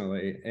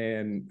personally.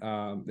 And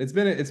it's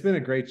been a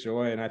great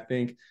joy. And I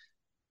think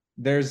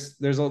there's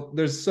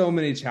so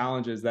many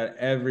challenges that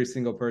every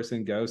single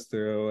person goes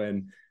through.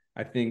 And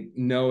I think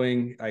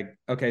knowing like,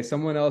 okay,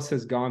 someone else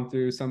has gone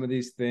through some of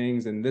these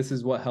things and this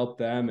is what helped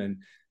them,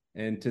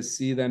 and to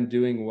see them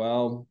doing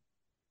well,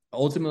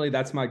 ultimately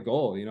that's my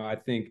goal. I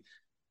think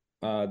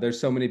there's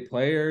so many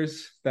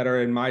players that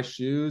are in my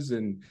shoes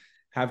and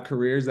have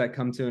careers that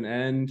come to an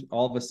end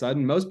all of a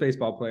sudden. Most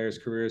baseball players'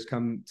 careers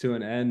come to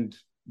an end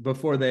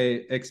before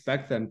they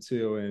expect them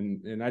to.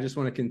 And I just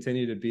want to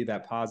continue to be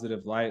that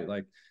positive light.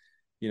 Like,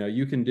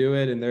 you can do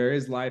it, and there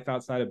is life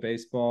outside of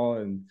baseball,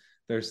 and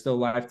there's still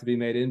life to be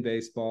made in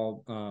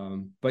baseball.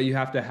 But you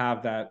have to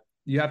have that.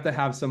 You have to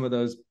have some of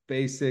those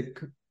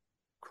basic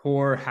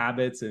core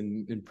habits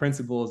and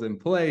principles in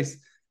place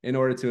in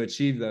order to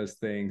achieve those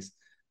things.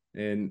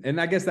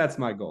 And I guess that's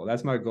my goal.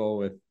 That's my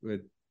goal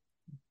with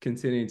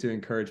continuing to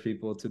encourage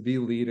people to be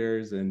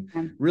leaders. And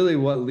really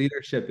what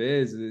leadership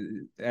is,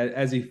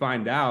 as you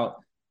find out,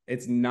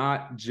 it's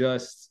not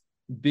just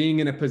being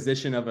in a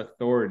position of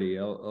authority.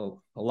 A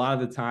lot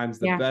of the times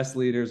the best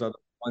leaders are the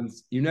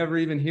ones you never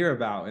even hear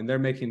about, and they're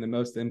making the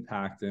most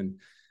impact. And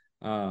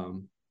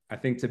I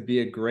think to be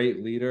a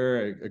great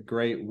leader, a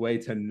great way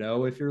to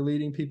know if you're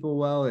leading people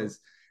well is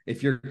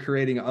if you're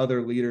creating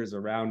other leaders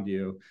around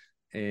you.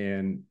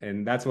 And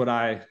that's what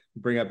I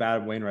bring up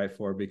Adam Wainwright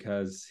for,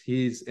 because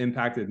he's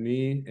impacted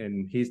me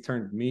and he's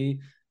turned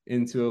me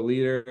into a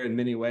leader in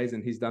many ways.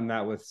 And he's done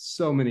that with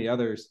so many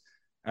others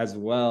as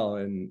well.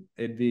 And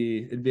it'd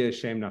be a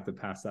shame not to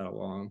pass that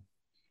along.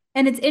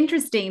 And it's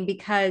interesting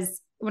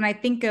because when I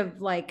think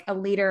of like a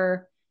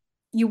leader,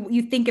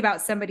 you think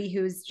about somebody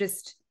who's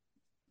just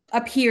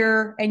up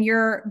here and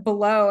you're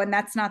below, and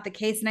that's not the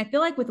case. And I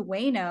feel like with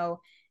Waino,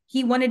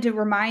 he wanted to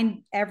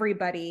remind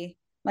everybody,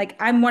 like,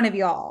 I'm one of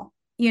y'all,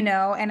 and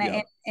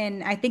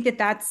I think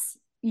that's,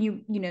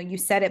 you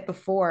said it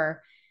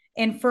before.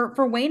 And for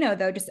Waino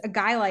though, just a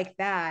guy like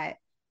that,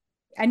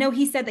 I know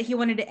he said that he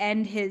wanted to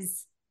end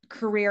his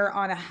career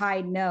on a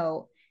high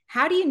note.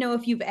 How do you know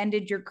if you've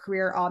ended your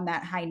career on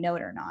that high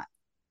note or not?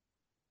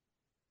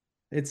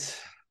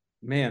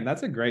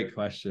 That's a great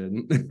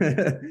question.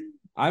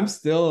 I'm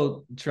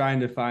still trying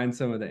to find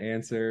some of the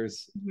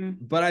answers,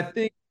 but I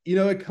think,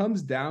 it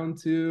comes down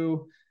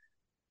to,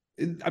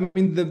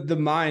 the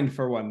mind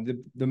for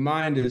one. The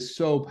mind is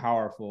so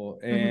powerful,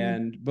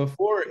 and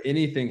before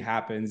anything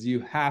happens, you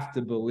have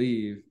to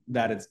believe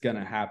that it's going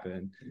to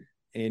happen.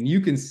 And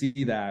you can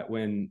see that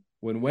when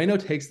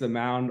Waino takes the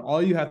mound,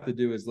 all you have to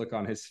do is look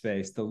on his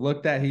face. The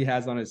look that he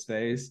has on his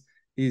face,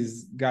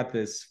 he's got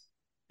this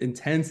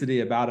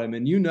intensity about him,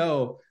 and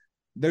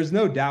there's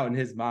no doubt in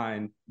his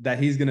mind that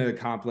he's going to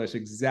accomplish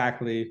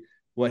exactly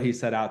what he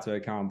set out to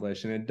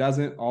accomplish. And it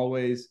doesn't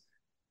always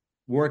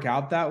work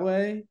out that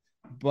way,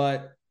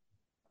 but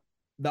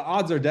the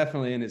odds are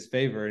definitely in his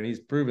favor. And he's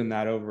proven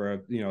that over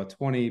a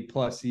 20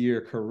 plus year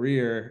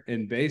career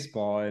in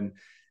baseball. And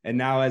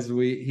now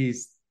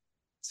he's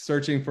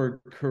searching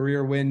for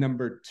career win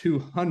number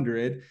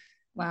 200.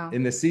 Wow.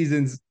 In the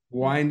season's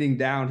winding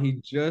down,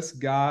 he just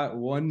got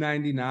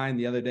 199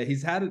 the other day.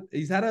 He's had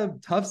a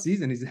tough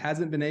season. He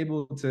hasn't been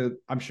able to,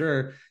 I'm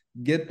sure,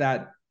 get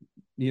that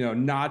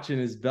notch in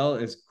his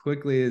belt as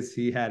quickly as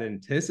he had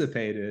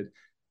anticipated,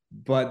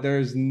 but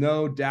there's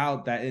no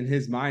doubt that in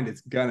his mind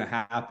it's gonna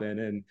happen.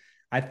 And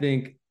I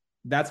think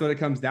that's what it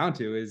comes down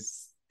to,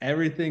 is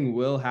everything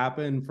will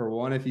happen, for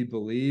one, if you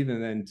believe,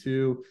 and then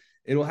two,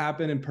 it'll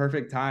happen in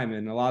perfect time.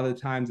 And a lot of the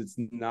times it's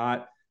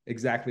not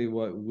exactly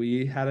what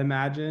we had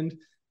imagined,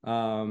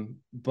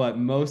 but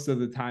most of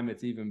the time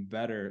it's even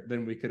better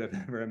than we could have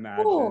ever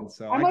imagined. Ooh,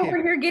 so I'm over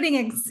here getting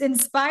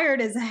inspired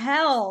as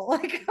hell.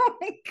 Like, oh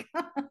my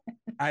God.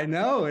 I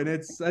know. And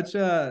it's such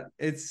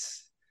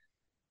it's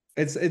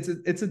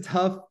a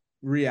tough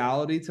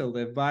reality to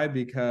live by,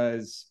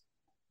 because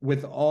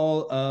with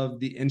all of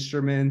the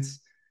instruments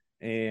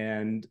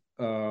and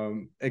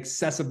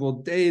accessible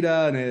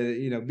data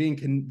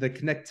and the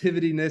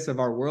connectivity-ness of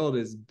our world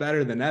is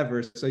better than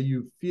ever. So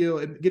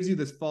it gives you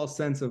this false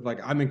sense of like,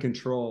 I'm in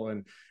control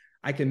and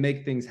I can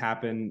make things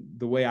happen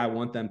the way I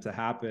want them to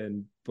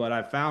happen. But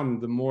I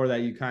found the more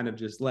that you kind of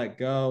just let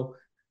go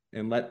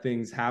and let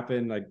things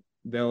happen, like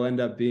they'll end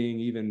up being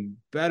even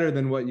better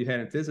than what you had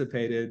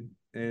anticipated.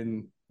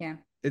 And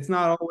it's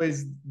not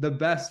always the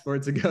best for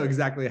it to go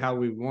exactly how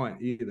we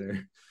want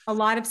either. A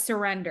lot of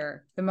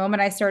surrender. The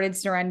moment I started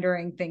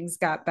surrendering, things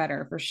got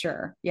better for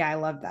sure. Yeah, I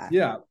love that.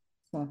 Yeah.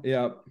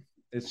 Yeah,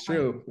 it's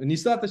true. And you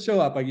still have to show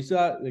up. Like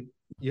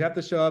you have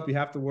to show up, you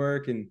have to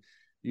work, and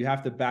you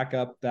have to back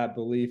up that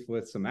belief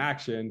with some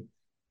action.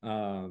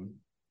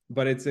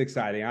 But it's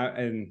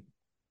exciting.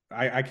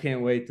 I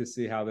can't wait to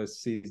see how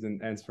this season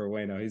ends for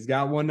Waino. He's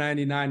got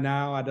 199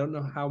 now. I don't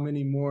know how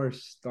many more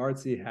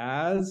starts he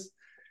has.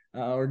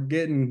 We're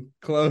getting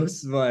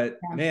close, but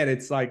man,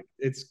 it's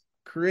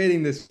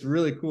creating this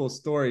really cool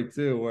story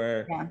too,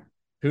 where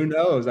who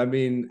knows? I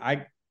mean,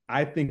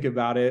 I think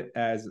about it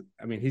as,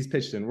 he's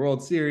pitched in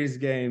World Series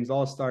games,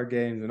 All-Star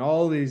games, and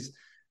all these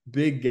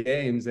big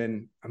games.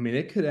 And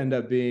it could end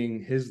up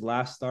being his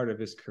last start of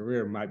his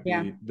career, might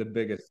be the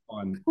biggest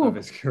one of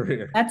his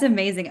career. That's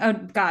amazing. Oh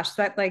gosh,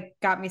 that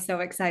got me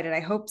so excited.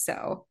 I hope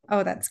so.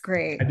 Oh, that's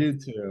great. I do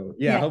too.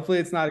 Yeah. Hopefully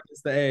it's not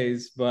against the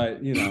A's,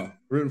 but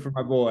rooting for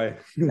my boy.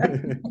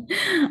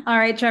 All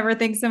right, Trevor,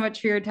 thanks so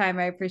much for your time.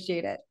 I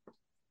appreciate it.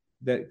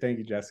 Thank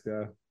you,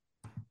 Jessica.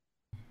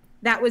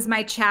 That was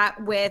my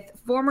chat with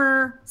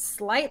former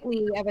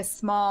slightly of a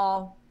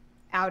small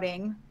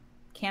outing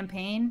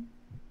campaign,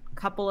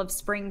 couple of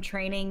spring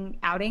training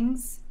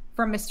outings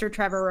from Mr.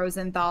 Trevor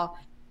Rosenthal.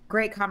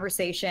 Great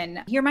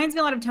conversation. He reminds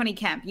me a lot of Tony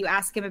Kemp. You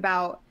ask him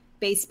about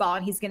baseball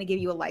and he's going to give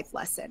you a life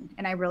lesson.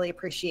 And I really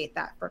appreciate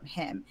that from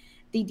him.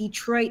 The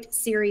Detroit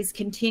series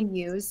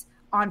continues.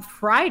 On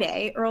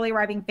Friday, early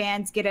arriving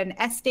fans get an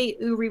Estee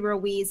Uri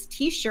Ruiz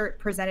t-shirt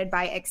presented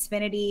by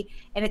Xfinity,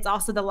 and it's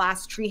also the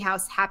last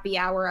Treehouse happy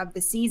hour of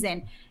the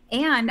season.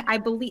 And I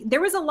believe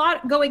there was a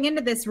lot going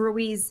into this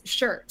Ruiz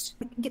shirt.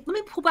 Let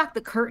me pull back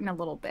the curtain a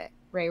little bit,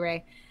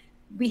 Ray.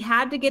 We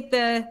had to get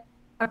the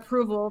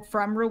approval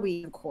from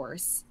Ruiz, of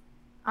course.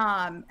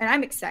 And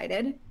I'm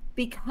excited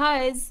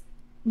because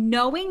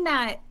knowing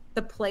that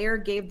the player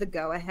gave the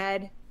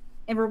go-ahead,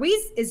 and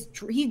Ruiz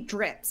he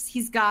drips.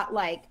 He's got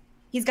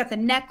the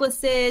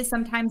necklaces.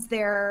 Sometimes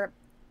they're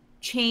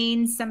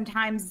chains,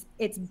 sometimes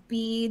it's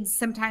beads,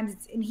 sometimes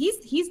it's, and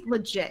he's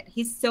legit.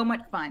 He's so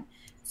much fun.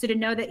 So to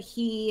know that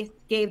he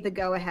gave the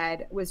go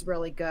ahead was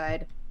really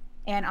good.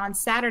 And on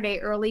Saturday,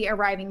 early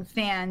arriving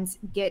fans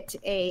get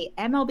a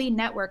MLB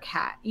Network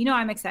hat. You know,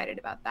 I'm excited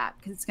about that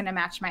because it's going to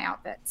match my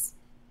outfits,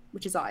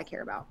 which is all I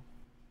care about.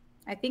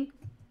 I think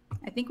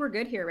we're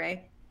good here,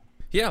 Ray.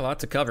 Yeah, a lot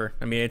to cover.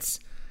 I mean,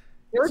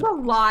 there was a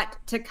lot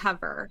to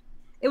cover.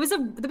 There was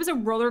a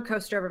roller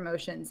coaster of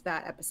emotions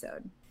that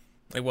episode.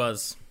 It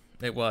was.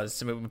 I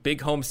mean, a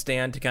big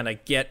homestand to kind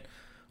of get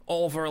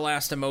all of our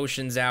last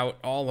emotions out,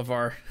 all of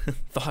our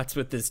thoughts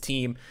with this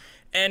team.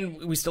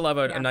 And we still have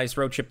a nice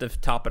road trip to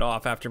top it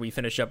off after we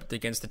finish up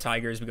against the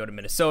Tigers. We go to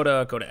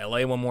Minnesota, go to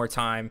LA one more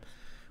time,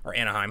 or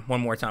Anaheim one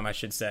more time, I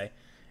should say.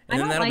 And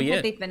then that'll be it. I don't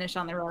like that they finish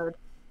on the road.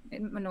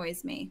 It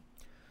annoys me.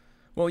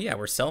 Well, yeah,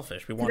 we're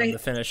selfish. We want them to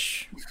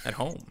finish at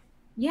home.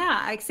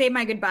 Yeah, I say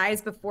my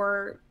goodbyes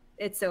before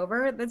it's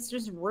over. That's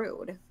just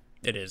rude.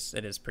 It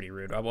is pretty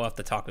rude. I will have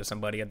to talk to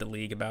somebody at the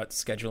league about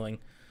scheduling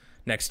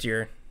next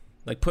year.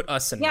 Like, put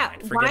us in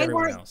mind. Forget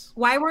everyone else.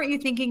 Why weren't you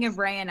thinking of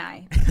Ray and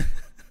I?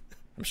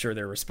 I'm sure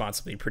their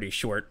response will be pretty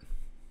short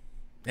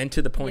and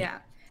to the point. Yeah.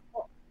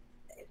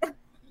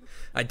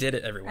 I did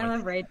it, everyone. I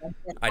love Ray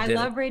Jensen. I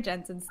love Ray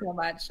Jensen so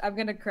much. I'm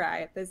going to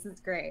cry. This is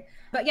great.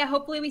 But yeah,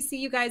 hopefully we see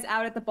you guys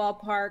out at the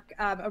ballpark.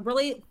 A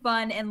really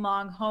fun and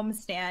long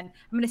homestand.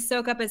 I'm going to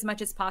soak up as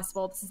much as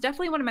possible. This is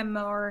definitely one of my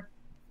more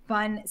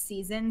fun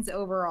seasons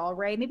overall,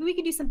 Ray. Maybe we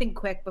can do something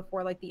quick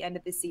before like the end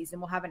of the season.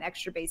 We'll have an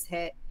extra base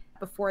hit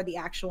before the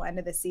actual end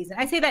of the season.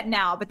 I say that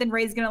now, but then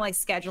Ray's going to like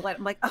schedule it.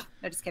 I'm like, oh,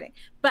 no, just kidding.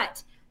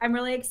 But I'm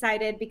really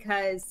excited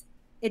because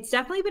it's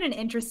definitely been an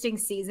interesting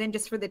season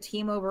just for the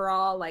team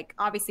overall. Like,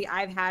 obviously,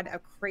 I've had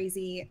a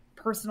crazy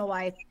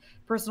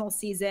personal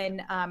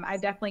season.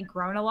 I've definitely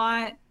grown a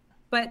lot.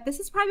 But this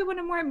is probably one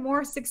of my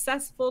more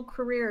successful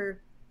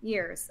career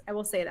years. I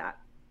will say that.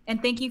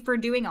 And thank you for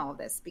doing all of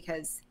this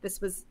because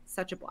this was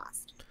such a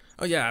blast.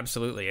 Oh, yeah,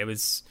 absolutely. It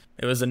was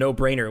a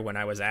no-brainer when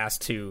I was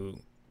asked to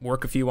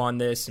work with you on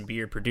this and be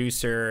your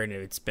producer. And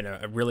it's been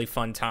a really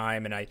fun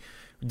time. And I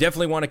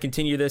definitely want to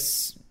continue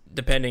this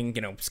depending,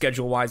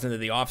 schedule-wise into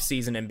the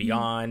off-season and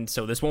beyond.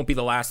 So this won't be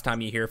the last time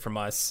you hear from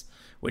us,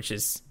 which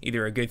is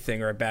either a good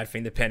thing or a bad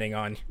thing, depending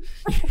on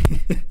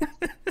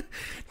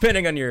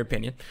your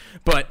opinion.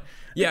 But,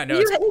 yeah, no.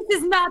 This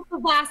is not the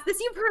last.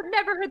 You've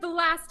never heard the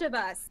last of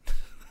us.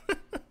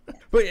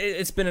 But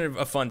it's been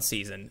a fun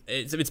season.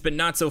 It's been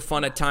not so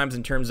fun at times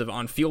in terms of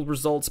on-field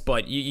results,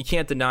 but you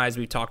can't deny, as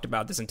we've talked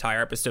about this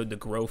entire episode, the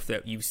growth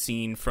that you've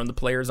seen from the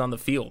players on the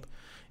field.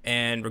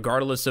 And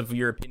regardless of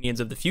your opinions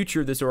of the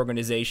future of this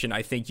organization,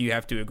 I think you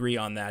have to agree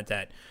on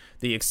that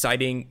the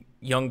exciting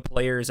young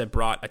players have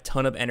brought a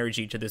ton of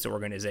energy to this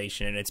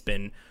organization, and it's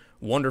been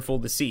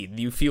wonderful to see.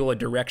 You feel a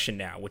direction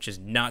now, which is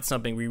not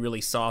something we really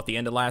saw at the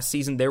end of last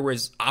season. There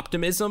was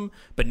optimism,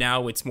 but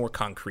now it's more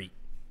concrete.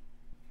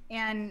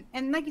 And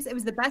like you said, it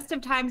was the best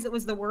of times, it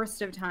was the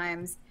worst of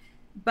times.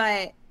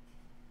 But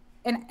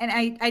and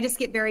I just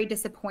get very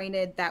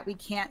disappointed that we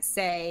can't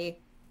say,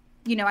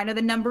 I know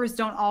the numbers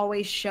don't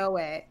always show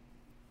it,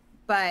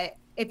 but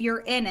if you're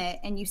in it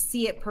and you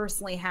see it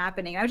personally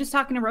happening, I was just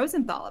talking to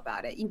Rosenthal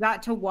about it. You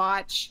got to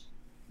watch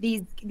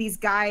these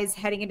guys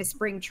heading into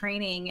spring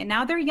training, and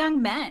now they're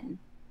young men,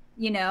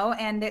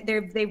 and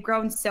they've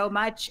grown so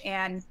much.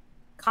 And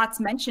Kotz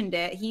mentioned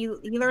it. He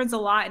learns a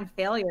lot in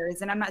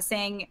failures, and I'm not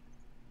saying,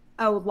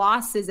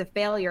 loss is a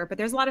failure, but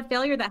there's a lot of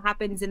failure that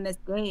happens in this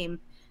game.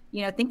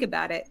 Think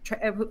about it.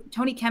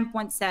 Tony Kemp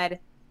once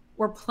said,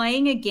 we're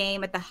playing a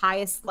game at the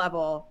highest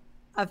level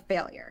of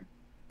failure.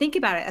 Think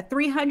about it. A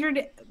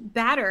 300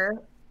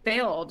 batter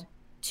failed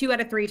 2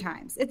 out of 3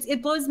 times.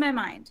 It blows my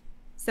mind.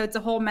 So it's a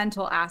whole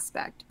mental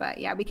aspect. But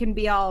yeah, we can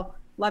be all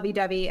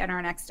lovey-dovey in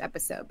our next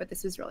episode. But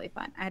this was really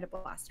fun. I had a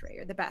blast, Ray.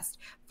 You're the best.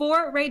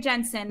 For Ray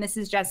Jensen, this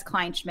is Jess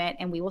Kleinschmidt,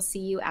 and we will see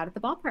you out at the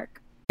ballpark.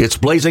 It's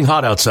blazing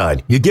hot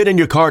outside. You get in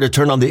your car to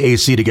turn on the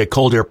AC to get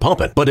cold air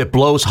pumping, but it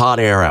blows hot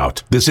air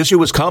out. This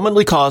issue is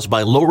commonly caused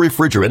by low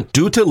refrigerant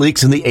due to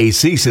leaks in the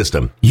AC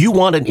system. You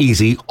want an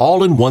easy,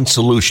 all-in-one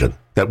solution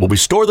that will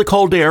restore the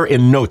cold air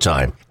in no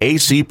time.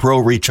 AC Pro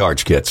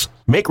Recharge Kits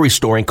make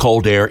restoring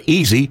cold air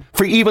easy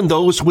for even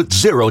those with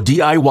zero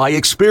DIY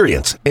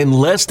experience in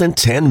less than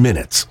 10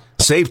 minutes.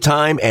 Save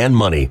time and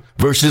money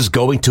versus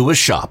going to a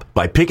shop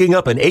by picking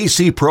up an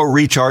AC Pro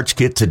Recharge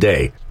Kit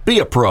today. Be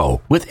a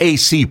pro with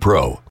AC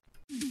Pro.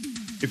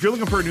 If you're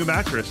looking for a new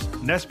mattress,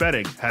 Nest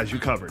Bedding has you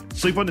covered.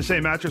 Sleep on the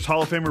same mattress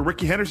Hall of Famer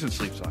Ricky Henderson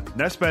sleeps on.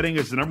 Nest Bedding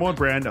is the #1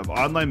 brand of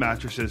online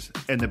mattresses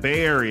and the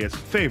Bay Area's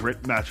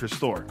favorite mattress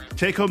store.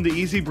 Take home the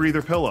Easy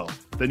Breather pillow.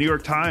 The New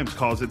York Times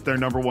calls it their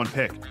 #1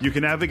 pick. You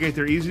can navigate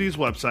their easy-to-use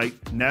website,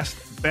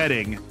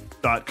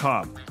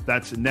 nestbedding.com.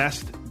 That's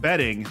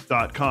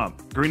nestbedding.com.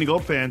 Green and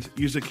Gold fans,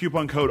 use the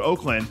coupon code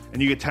Oakland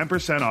and you get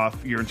 10% off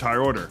your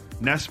entire order.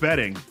 Nest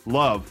Bedding,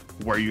 love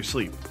where you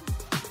sleep.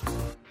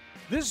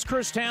 This is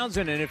Chris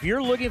Townsend, and if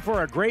you're looking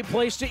for a great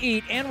place to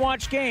eat and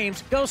watch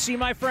games, go see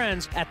my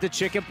friends at the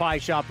Chicken Pie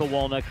Shop at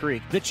Walnut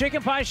Creek. The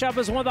Chicken Pie Shop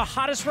is one of the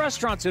hottest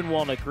restaurants in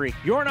Walnut Creek.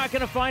 You're not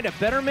going to find a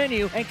better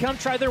menu, and come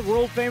try their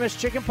world-famous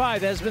chicken pie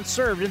that has been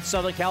served in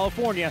Southern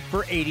California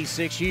for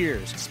 86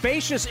 years.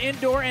 Spacious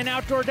indoor and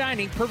outdoor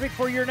dining, perfect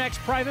for your next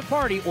private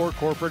party or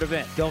corporate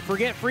event. Don't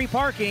forget free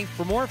parking.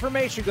 For more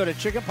information, go to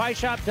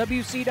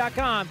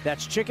chickenpieshopwc.com.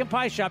 That's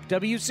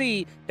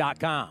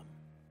chickenpieshopwc.com.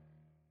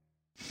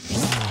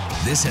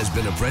 This has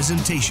been a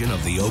presentation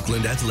of the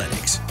Oakland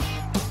Athletics.